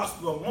in the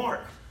Gospel of Mark,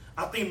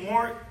 I think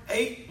Mark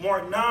 8,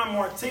 Mark 9,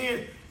 Mark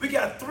 10, we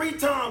got 3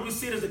 times we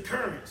see this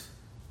occurrence.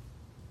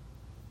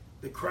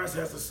 That Christ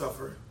has to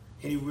suffer,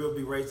 and he will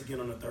be raised again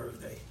on the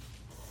 3rd day.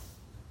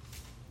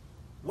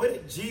 Where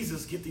did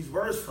Jesus get these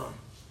words from?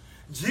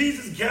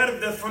 Jesus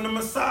gathered that from the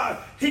Messiah.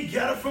 He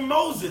gathered from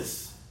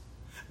Moses.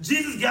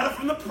 Jesus got it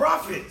from the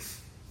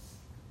prophets.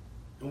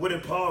 And where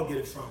did Paul get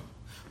it from?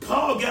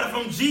 Paul got it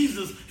from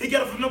Jesus. He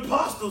got it from the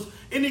apostles.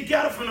 And he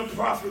got it from the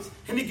prophets.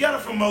 And he got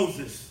it from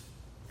Moses.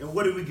 And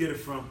where did we get it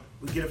from?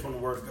 We get it from the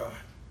Word of God.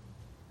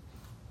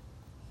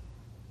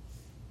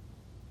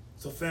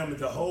 So family,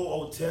 the whole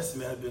Old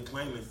Testament has been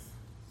claiming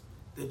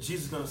that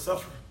Jesus is going to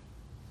suffer.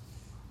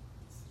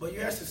 But you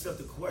ask yourself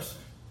the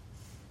question,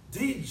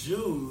 these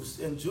Jews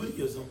in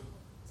Judaism,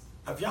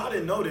 if y'all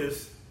didn't know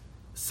this,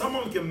 some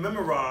of them can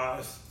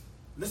memorize.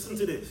 Listen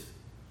to this.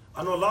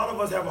 I know a lot of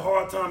us have a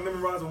hard time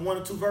memorizing 1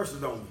 or 2 verses,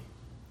 don't we?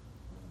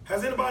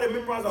 Has anybody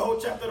memorized the whole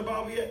chapter of the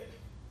Bible yet?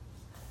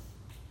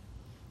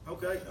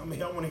 Okay, I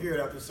want to hear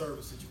it after the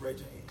service since you raise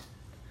your hand.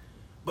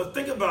 But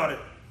think about it.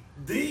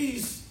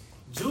 These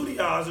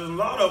Judaizers, a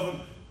lot of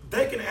them,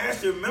 they can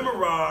actually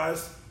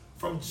memorize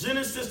from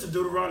Genesis to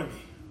Deuteronomy.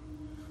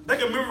 They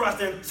can memorize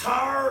the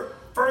entire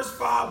first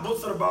 5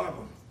 books of the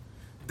Bible.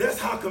 That's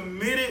how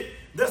committed,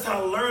 that's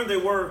how learned they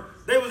were.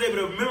 They was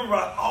able to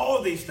memorize all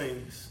of these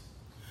things.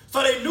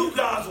 So they knew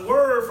God's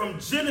word from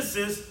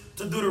Genesis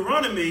to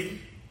Deuteronomy,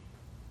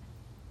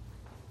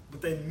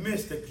 but they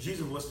missed that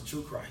Jesus was the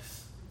true Christ.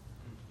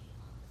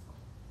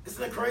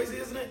 Isn't that crazy,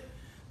 isn't it?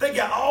 They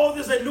got all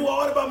this, they knew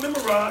all about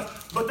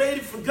memorized, but they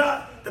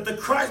forgot that the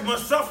Christ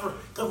must suffer.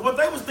 Because what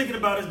they was thinking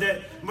about is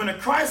that when the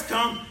Christ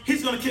comes,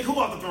 he's going to kick who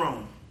off the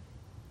throne?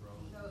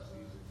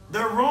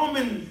 The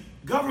Roman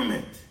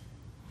government.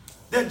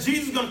 That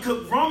Jesus is going to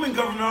kick Roman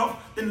government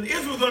off, then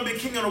Israel's going to be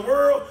king of the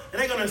world,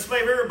 and they're going to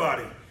enslave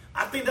everybody.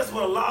 I think that's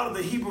what a lot of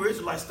the Hebrew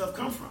Israelite stuff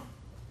comes from.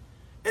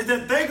 Is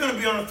that they're going to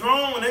be on the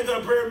throne, and they're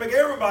going to make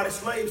everybody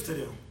slaves to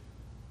them.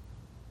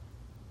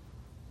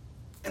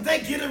 And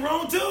they get it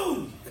wrong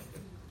too.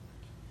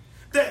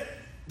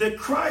 that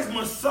Christ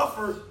must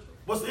suffer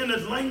was in the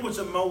language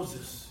of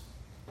Moses.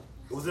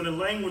 It was in the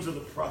language of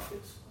the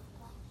prophets.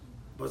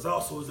 But it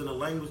also was in the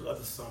language of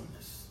the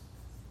psalmists.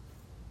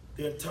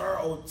 The entire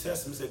Old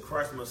Testament said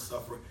Christ must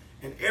suffer.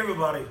 And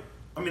everybody,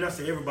 I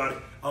say everybody,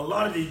 a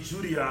lot of these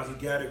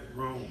Judaizers got it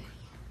wrong.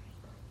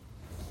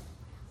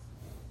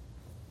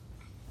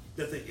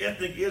 That the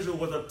ethnic Israel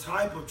was a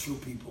type of true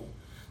people.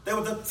 They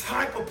were the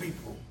type of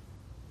people.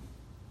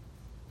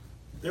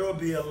 There will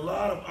be a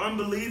lot of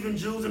unbelieving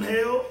Jews in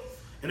hell,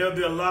 and there will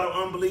be a lot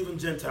of unbelieving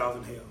Gentiles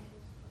in hell.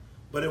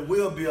 But it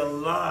will be a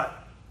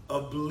lot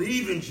of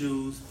believing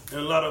Jews and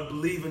a lot of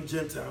believing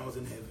Gentiles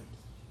in heaven.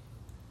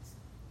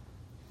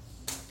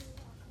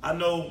 I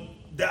know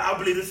that I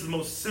believe this is the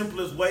most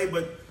simplest way,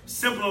 but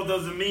simple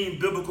doesn't mean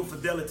biblical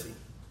fidelity.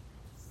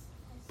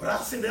 But I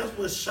think that's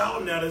what's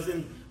shouting at us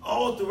in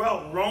all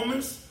throughout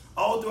Romans,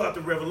 all throughout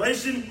the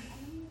Revelation,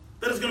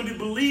 that it's going to be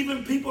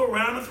believing people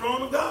around the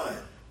throne of God.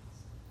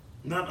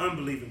 Not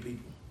unbelieving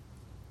people.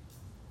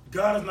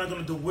 God is not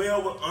going to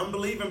dwell with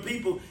unbelieving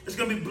people. It's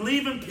going to be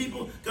believing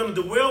people going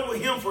to dwell with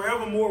him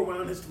forevermore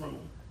around his throne.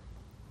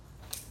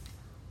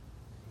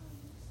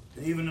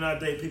 And even in our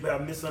day, people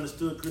have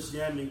misunderstood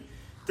Christianity,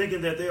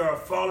 thinking that they are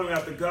following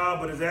after God,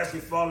 but it's actually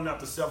following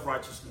after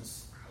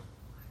self-righteousness.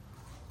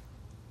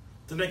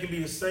 So they can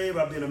be saved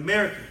by being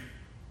American.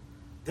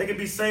 They can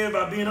be saved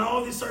by being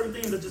all these certain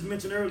things I just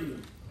mentioned earlier.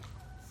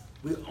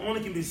 We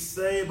only can be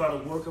saved by the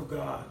work of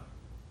God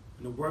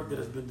and the work that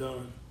has been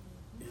done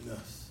in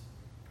us.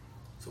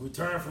 So we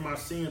turn from our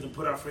sins and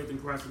put our faith in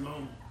Christ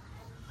alone.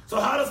 So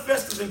how does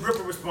Festus and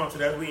Agrippa respond to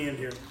that as we end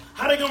here?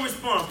 How are they going to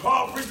respond?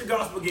 Paul preached the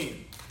gospel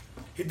again.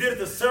 He did it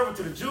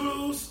to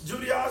the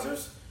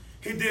Judaizers.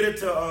 He did it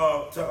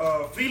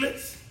to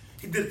Felix.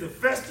 He did it to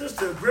Festus,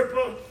 to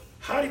Agrippa.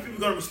 How are these people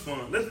going to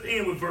respond? Let's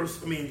end with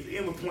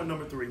point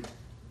number 3.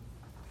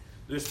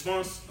 The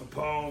response of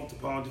Paul to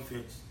Paul's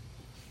defense.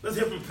 Let's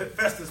hear from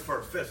Festus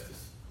first.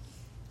 Festus.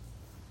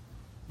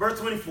 Verse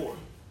 24.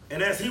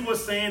 And as he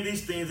was saying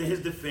these things in his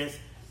defense,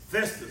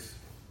 Festus,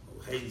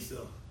 hate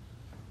himself,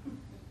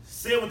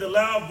 said with a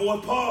loud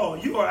voice, Paul,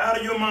 you are out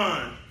of your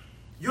mind.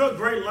 Your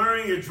great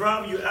learning is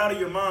driving you out of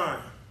your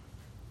mind.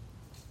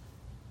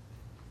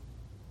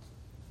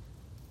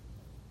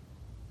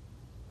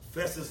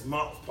 Festus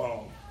mocks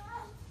Paul,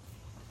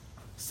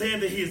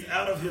 saying that he is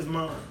out of his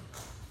mind.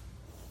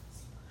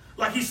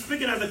 Like he's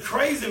speaking as a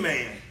crazy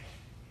man.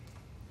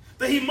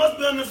 That he must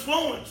be under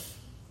influence.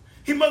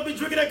 He must be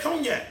drinking that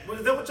cognac.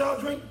 Is that what y'all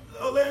drink,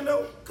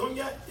 Orlando?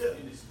 Cognac? Yeah.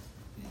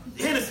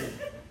 Hennessy.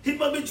 He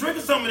must be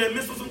drinking some of that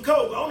mixed with some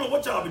Coke. I don't know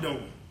what y'all be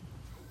doing.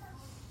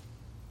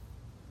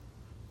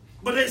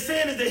 But they're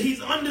saying is that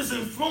he's under this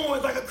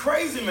influence like a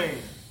crazy man.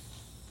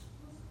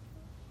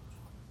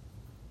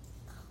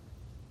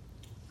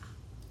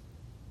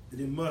 That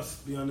he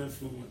must be under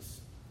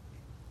influence.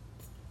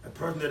 A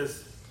person that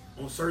is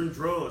on certain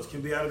drugs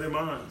can be out of their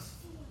minds.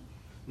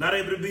 Not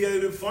able to be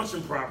able to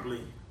function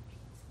properly.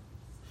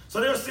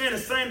 So they're saying the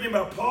same thing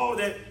about Paul,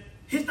 that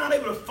he's not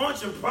able to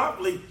function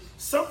properly.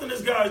 Something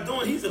this guy is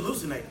doing, he's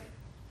hallucinating.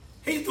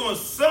 He's doing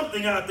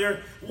something out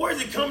there. Where is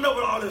he coming up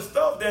with all this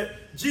stuff that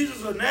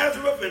Jesus of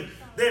Nazareth and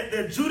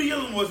that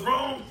Judaism was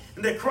wrong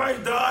and that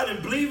Christ died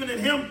and believing in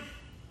him?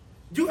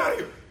 You're out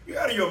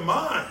of your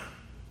mind.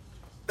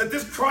 That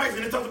this Christ,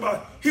 and it talks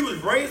about he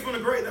was raised from the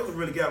grave. That was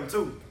really got him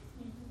too.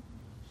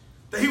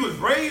 That he was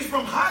raised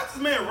from, how is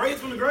this man raised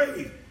from the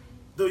grave?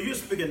 Though you're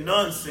speaking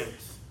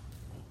nonsense.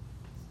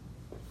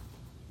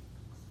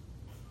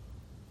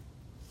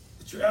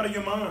 That you're out of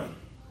your mind.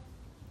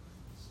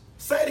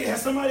 Sadie,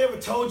 has somebody ever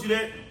told you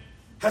that?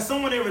 Has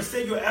someone ever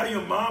said you're out of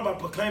your mind by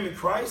proclaiming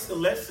Christ,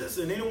 Alexis,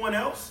 and anyone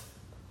else?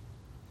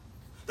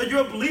 That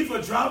your belief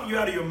are driving you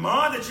out of your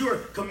mind, that you are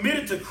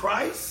committed to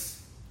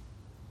Christ?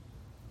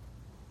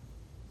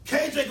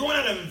 KJ going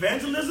out of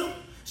evangelism,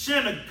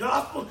 sharing the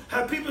gospel,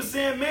 have people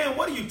saying, man,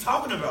 what are you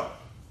talking about?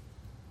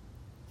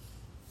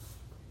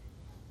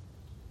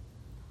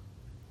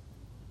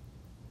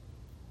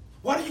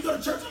 Why do you go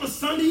to church on a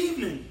Sunday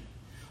evening?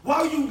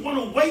 Why do you want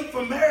to wait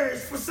for marriage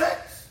for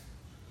sex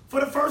for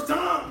the first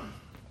time?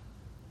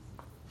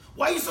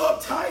 Why are you so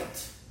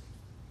uptight?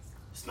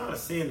 It's not a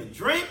sin to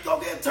drink. Go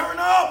get turned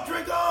up.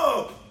 Drink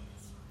up.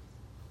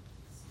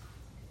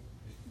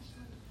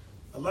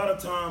 A lot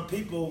of time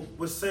people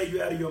would say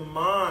you're out of your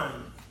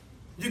mind.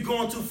 You're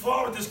going too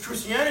far with this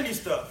Christianity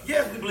stuff.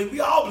 Yes, we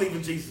all believe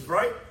in Jesus,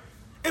 right?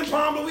 In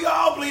Palmer, we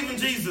all believe in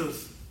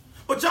Jesus.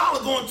 But y'all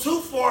are going too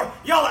far.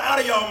 Y'all are out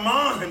of your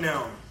mind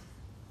now.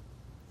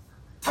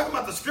 Talking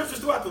about the scriptures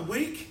throughout the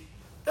week.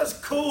 That's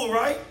cool,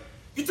 right?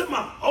 You talking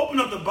about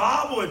opening up the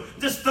Bible and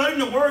just studying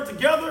the word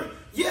together?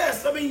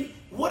 Yes, I mean,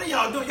 what are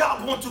y'all doing?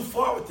 Y'all going too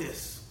far with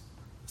this.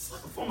 It's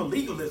like a form of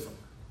legalism.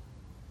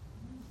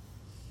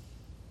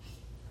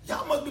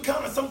 Y'all must be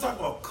kind of some type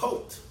of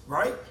cult,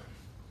 right?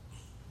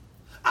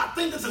 I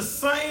think it's the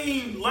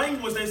same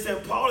language they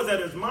said Paul is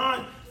out of his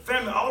mind.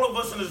 Family, all of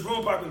us in this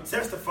room probably can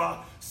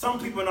testify. Some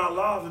people in our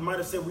lives might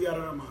have said we out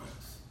of our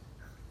minds.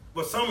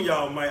 But some of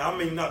y'all might, I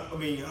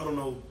don't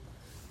know.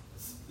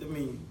 I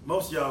mean,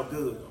 most of y'all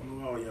good. I don't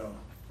know all y'all.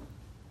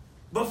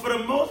 But for the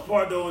most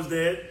part, those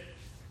that's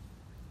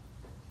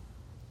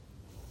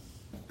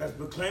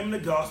proclaiming the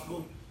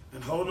gospel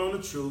and holding on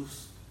to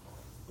truths,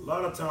 a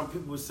lot of times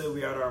people would say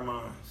we out of our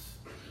minds.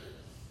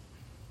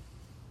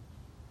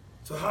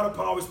 So how did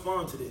Paul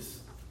respond to this?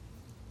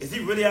 Is he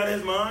really out of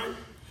his mind?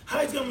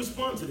 How is he going to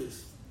respond to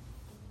this?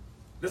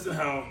 Listen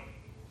how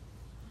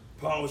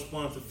Paul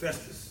responds to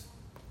Festus,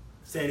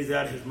 saying he's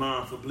out of his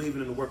mind for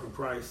believing in the work of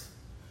Christ.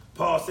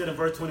 Paul said in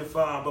verse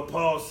 25, but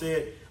Paul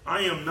said,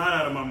 I am not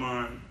out of my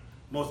mind,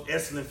 most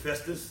excellent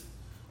Festus,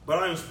 but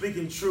I am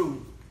speaking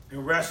true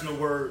and rational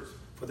words,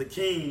 for the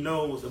king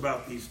knows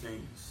about these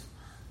things.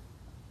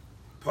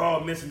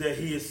 Paul mentioned that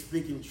he is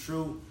speaking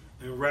true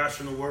and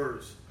rational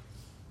words,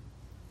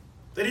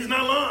 that he's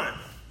not lying.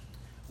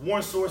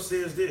 One source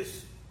says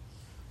this: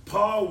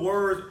 Paul's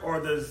words are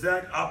the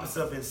exact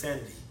opposite of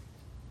insanity.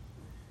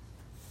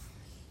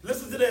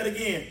 Listen to that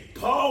again.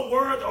 Paul's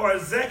words are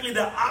exactly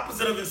the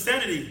opposite of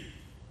insanity.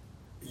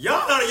 Y'all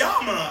out of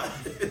y'all mind.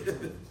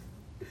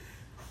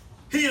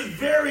 He is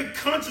very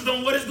conscious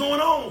on what is going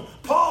on.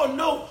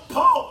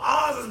 Paul's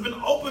eyes has been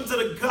open to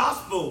the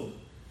gospel.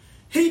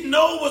 He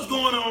knows what's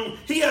going on.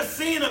 He has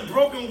seen a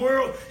broken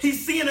world.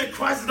 He's seeing that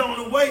Christ is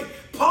on the way.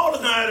 Paul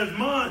is not out of his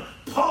mind.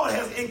 Paul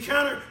has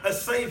encountered a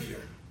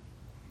Savior.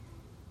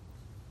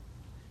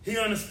 He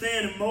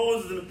understands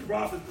Moses and the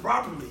prophets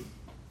properly.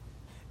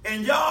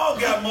 And y'all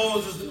got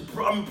Moses and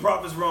the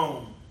prophets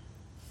wrong.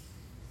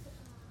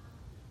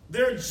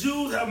 Their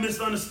Jews have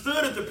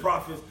misunderstood the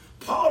prophets.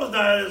 Paul is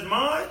not out of his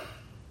mind.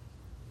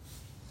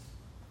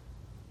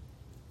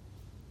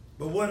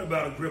 But what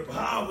about Agrippa?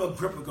 How is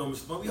Agrippa going to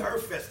respond? We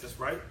heard Festus,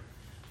 right?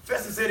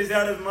 Festus said he's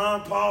out of his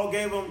mind. Paul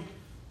gave him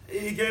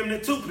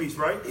that two-piece,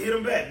 right? He hit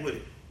him back with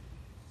it.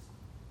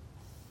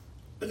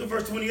 Look at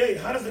verse 28.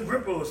 How does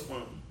Agrippa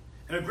respond?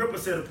 And Agrippa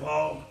said to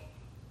Paul,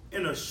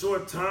 in a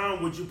short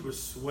time, would you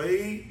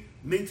persuade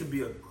me to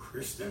be a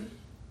Christian?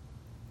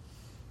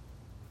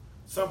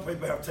 Some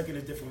people have taken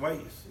it different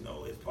ways.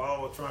 Is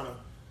Paul trying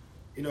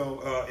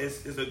to,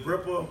 is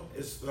Agrippa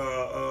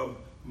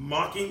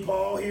mocking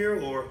Paul here,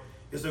 or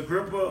is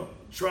Agrippa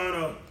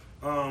trying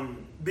to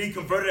be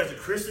converted as a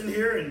Christian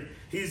here, and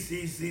he's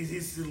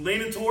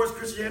leaning towards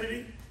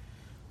Christianity?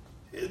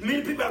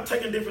 Many people have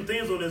taken different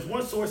things on this.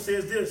 One source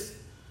says this: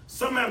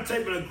 some have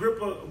taken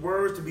Agrippa's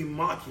words to be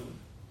mocking.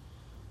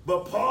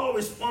 But Paul's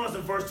response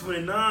in verse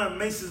 29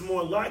 makes it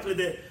more likely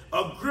that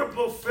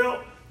Agrippa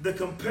felt the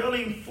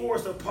compelling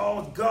force of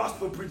Paul's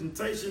gospel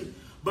presentation,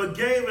 but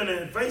gave an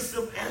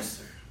evasive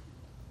answer.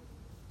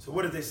 So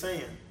what are they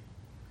saying?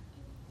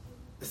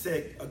 They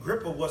said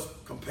Agrippa was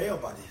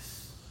compelled by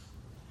this.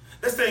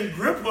 They're saying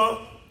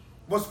Agrippa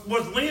was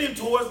leaning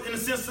towards, in the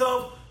sense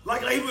of,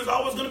 like he was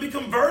always going to be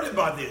converted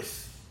by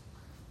this.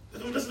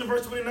 Listen to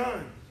verse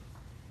 29.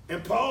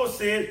 And Paul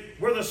said,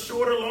 whether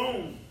short or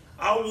long,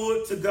 I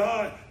would to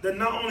God that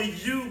not only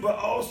you, but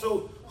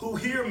also who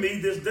hear me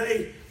this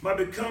day might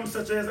become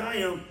such as I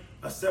am,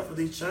 except for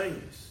these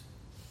chains.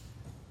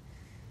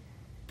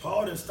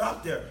 Paul didn't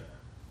stop there.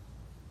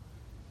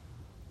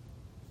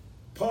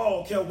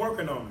 Paul kept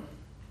working on him.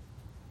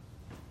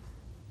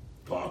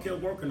 Paul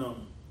kept working on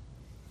him.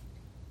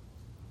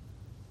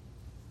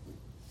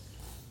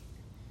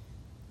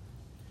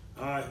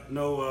 I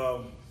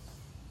know,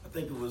 I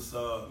think it was,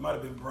 might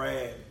have been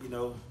Brad,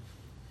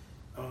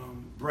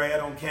 Brad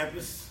on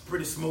campus,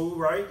 pretty smooth,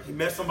 right? He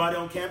met somebody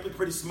on campus,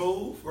 pretty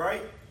smooth,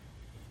 right?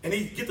 And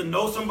he get to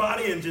know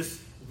somebody and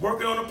just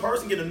working on a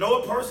person, get to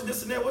know a person,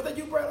 this and that. Was that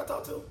you, Brad, I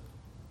talked to?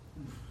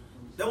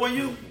 That wasn't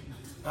you?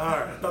 All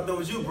right, I thought that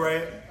was you,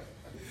 Brad.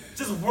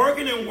 Just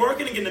working and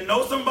getting to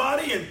know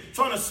somebody and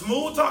trying to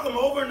smooth talk them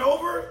over and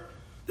over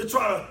to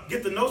try to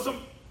get to know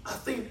some. I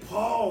think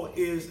Paul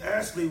is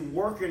actually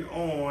working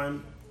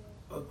on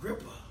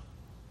Agrippa.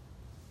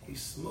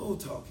 He's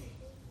smooth talking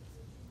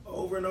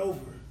over and over.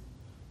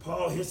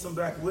 Paul hits him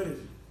back with it.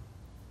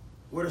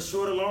 With a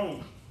short or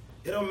long.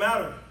 It don't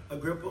matter,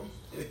 Agrippa.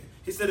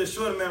 He said it's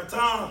short amount of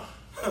time.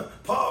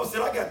 Paul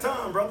said, I got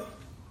time, brother.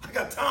 I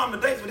got time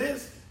today for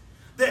this.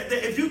 That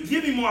if you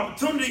give me more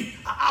opportunity,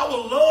 I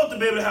would love to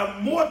be able to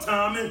have more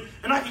time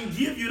and I can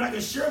give you and I can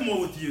share more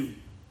with you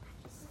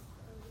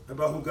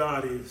about who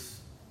God is.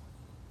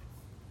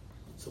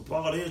 So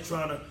Paul is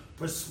trying to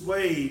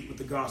persuade with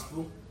the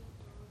gospel.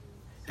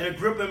 And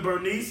Agrippa and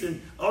Bernice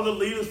and other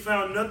leaders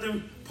found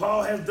nothing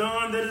Paul has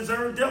done that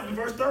deserved death in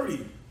verse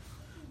 30.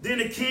 Then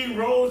the king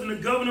rose and the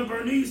governor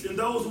Bernice and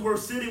those who were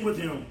sitting with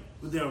them.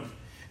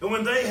 And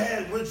when they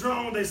had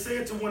withdrawn, they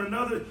said to one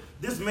another,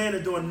 this man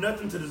is doing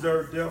nothing to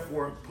deserve death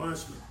or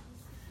punishment.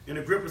 And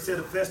Agrippa said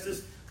to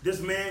Festus, this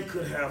man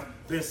could have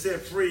been set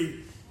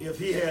free if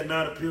he had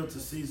not appealed to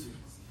Caesar.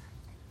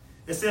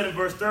 It said in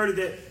verse 30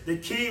 that the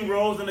king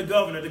rose and the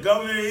governor. The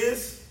governor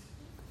is?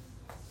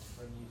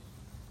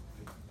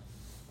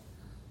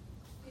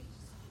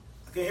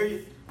 I can't hear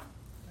you.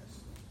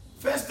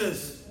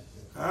 Festus.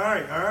 All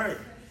right.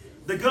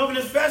 The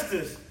governor is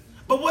Festus.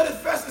 But what did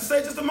Festus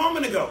say just a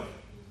moment ago?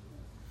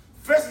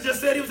 Festus just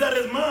said he was out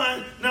of his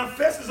mind. Now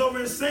Festus over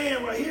here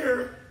saying right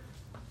here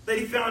that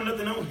he found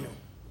nothing on him.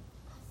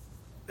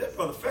 That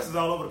brother Festus is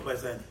all over the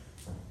place, ain't he?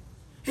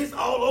 He's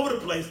all over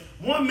the place.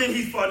 One minute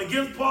he's fighting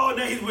against Paul,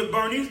 now he's with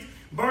Bernice.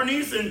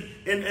 Bernice and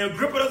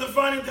Agrippa doesn't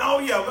find anything. Oh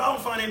yeah, I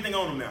don't find anything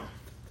on him now.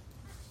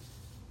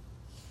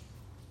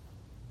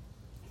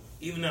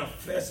 Even now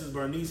Festus,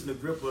 Bernice, and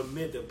Agrippa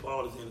admit that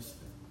Paul is innocent.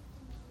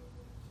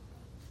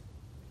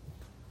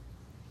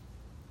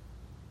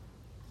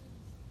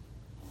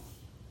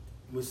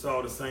 We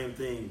saw the same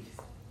thing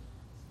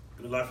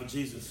in the life of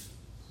Jesus.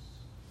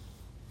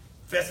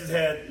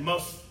 Festus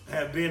must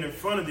have been in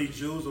front of these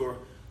Jews or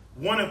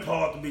wanted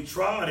Paul to be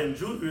tried in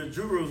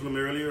Jerusalem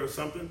earlier or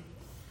something.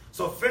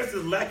 So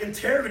Festus lacked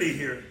integrity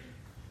here.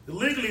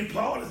 Legally,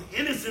 Paul is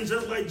innocent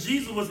just like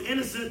Jesus was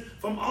innocent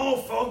from all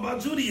fault by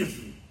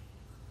Judaism.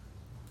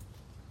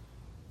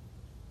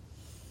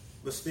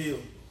 But still,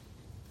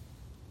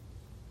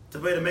 to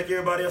make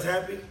everybody else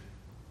happy,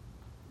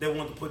 they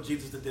want to put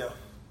Jesus to death.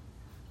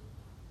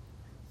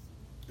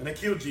 And they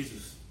killed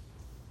Jesus.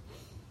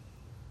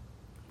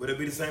 Would it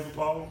be the same for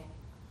Paul?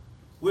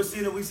 We'll see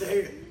that we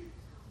say it.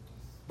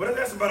 But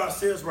that's about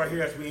ourselves right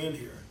here as we end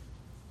here.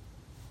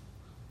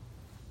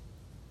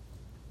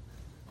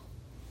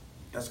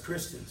 As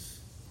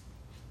Christians,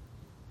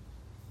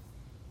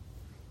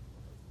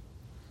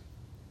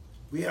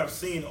 we have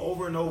seen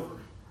over and over,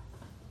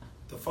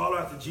 to follow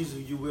after Jesus,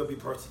 you will be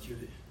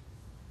persecuted.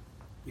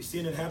 We've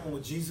seen it happen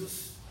with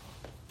Jesus,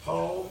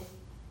 Paul,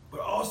 but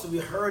also we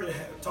heard it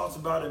talks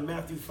about in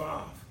Matthew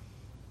 5.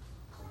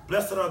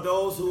 Blessed are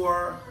those who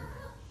are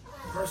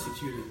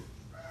persecuted.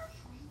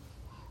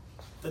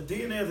 The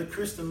DNA of the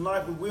Christian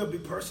life, we will be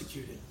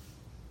persecuted.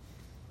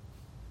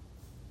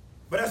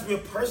 But as we are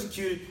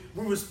persecuted,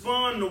 we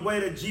respond in the way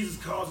that Jesus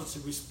calls us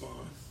to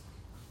respond.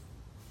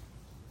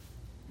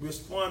 We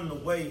respond in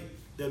the way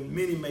that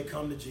many may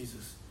come to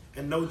Jesus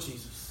and know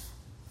Jesus.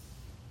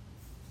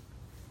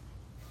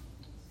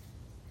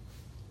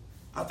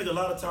 I think a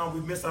lot of times we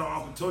miss our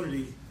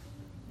opportunity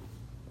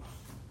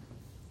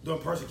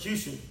during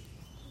persecution.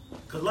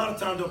 Because a lot of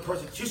times during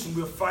persecution,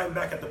 we're fighting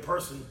back at the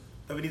person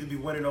that we need to be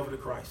winning over to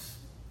Christ.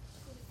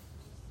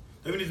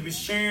 That we need to be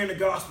sharing the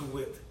gospel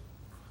with.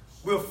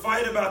 We'll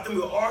fight about them.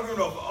 We're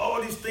arguing over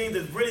all these things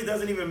that really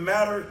doesn't even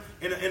matter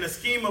in a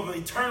scheme of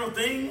eternal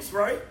things,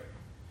 right?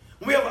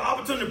 We have an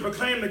opportunity to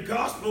proclaim the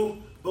gospel,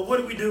 but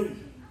what do?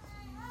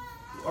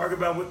 We argue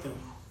about with them.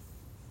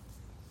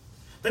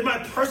 They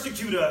might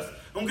persecute us.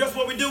 And guess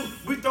what we do?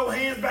 We throw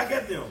hands back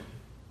at them.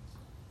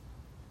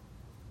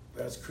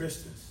 But as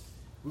Christians,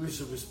 we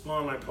should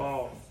respond like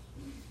Paul.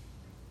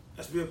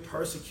 As we are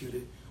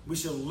persecuted, we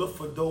should look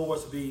for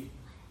doors to be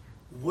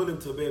willing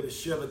to be able to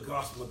share the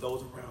gospel with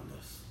those around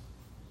us.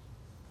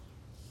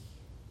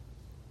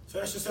 So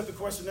ask yourself the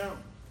question now.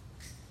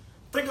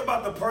 Think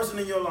about the person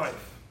in your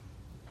life.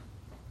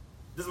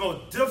 This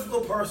most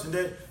difficult person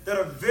that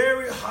are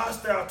very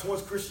hostile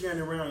towards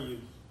Christianity around you.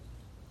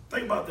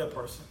 Think about that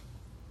person.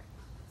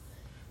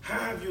 How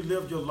have you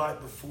lived your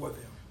life before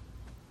them?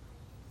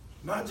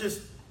 Not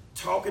just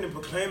talking and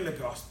proclaiming the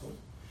gospel.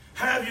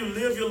 How have you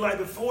lived your life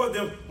before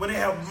them when they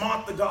have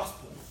mocked the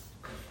gospel?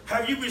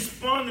 Have you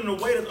responded in a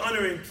way that's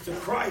honoring to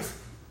Christ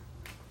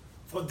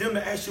for them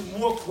to ask you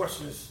more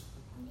questions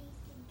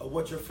of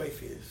what your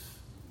faith is?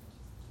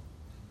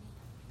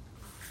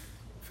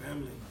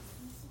 Family,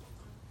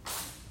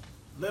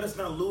 let us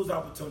not lose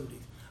opportunities.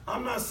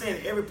 I'm not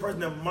saying every person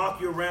that mock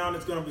you around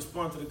is going to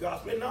respond to the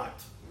gospel. They're not.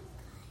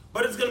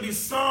 But it's going to be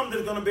some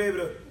that are going to be able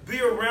to be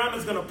around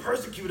us, going to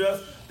persecute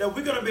us, that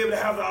we're going to be able to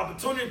have the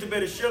opportunity to be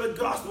able to share the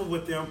gospel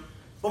with them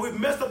But we've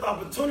messed up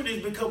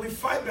opportunities because we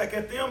fight back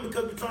at them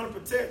because we're trying to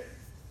protect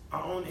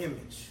our own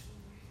image.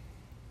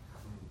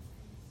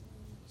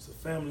 So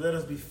family, let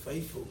us be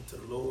faithful to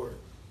the Lord.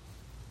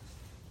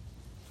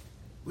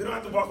 We don't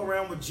have to walk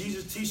around with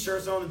Jesus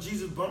t-shirts on and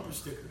Jesus bumper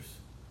stickers.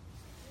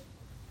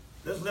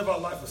 Let's live our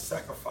life of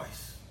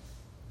sacrifice.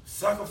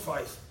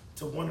 Sacrifice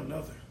to one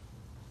another.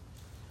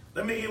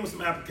 Let me end with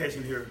some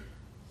application here.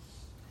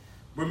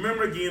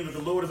 Remember again that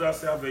the Lord is our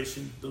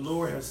salvation. The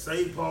Lord has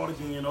saved Paul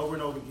again, over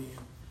and over again.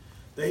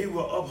 That he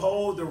will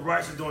uphold the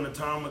righteous during the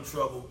time of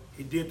trouble.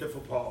 He did that for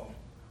Paul.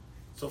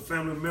 So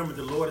family, remember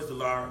the Lord is the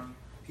liar.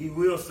 He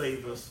will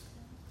save us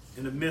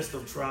in the midst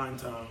of trying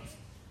times.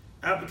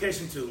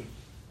 Application 2.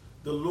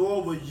 The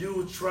Lord will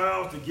use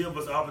trials to give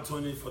us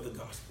opportunity for the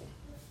gospel.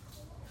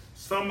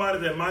 Somebody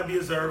that might be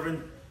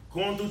observant,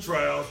 going through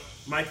trials,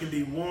 might can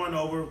be won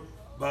over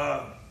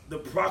by the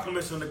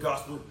proclamation of the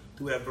gospel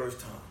through adverse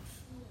times.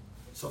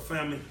 So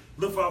family,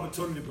 look for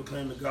opportunity to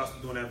proclaim the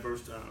gospel during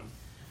adverse times.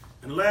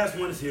 And the last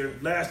one is here.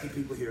 Lastly,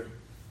 people here.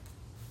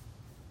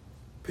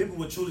 People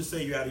will truly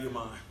say you're out of your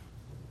mind.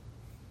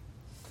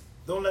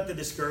 Don't let that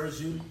discourage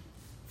you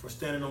for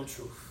standing on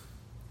truth.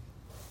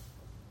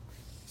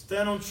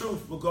 Stand on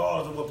truth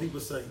regardless of what people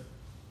say.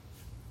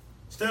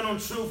 Stand on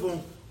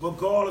truth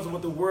regardless of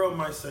what the world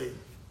might say.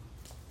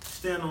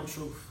 Stand on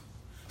truth.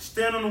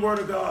 Stand on the word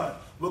of God.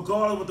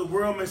 Regardless of what the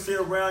world may say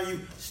around you,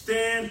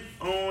 stand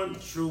on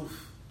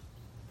truth.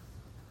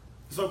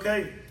 It's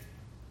okay.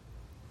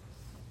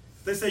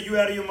 They say you're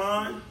out of your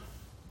mind.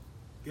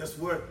 Guess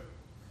what?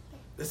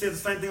 They said the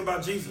same thing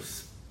about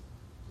Jesus.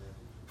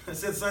 They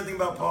said the same thing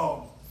about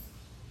Paul.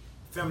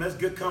 Family, that's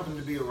good company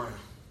to be around.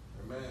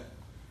 Amen.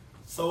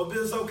 So it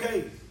is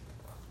okay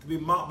to be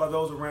mocked by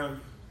those around you.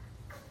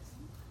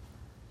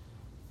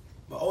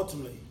 But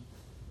ultimately,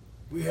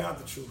 we have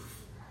the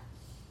truth.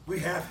 We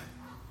have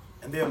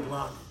it. And they're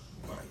blinded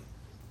by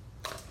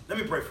it. Let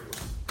me pray for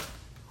us.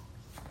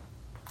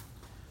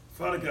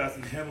 Father God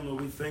in heaven,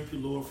 Lord, we thank you,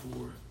 Lord,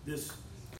 for this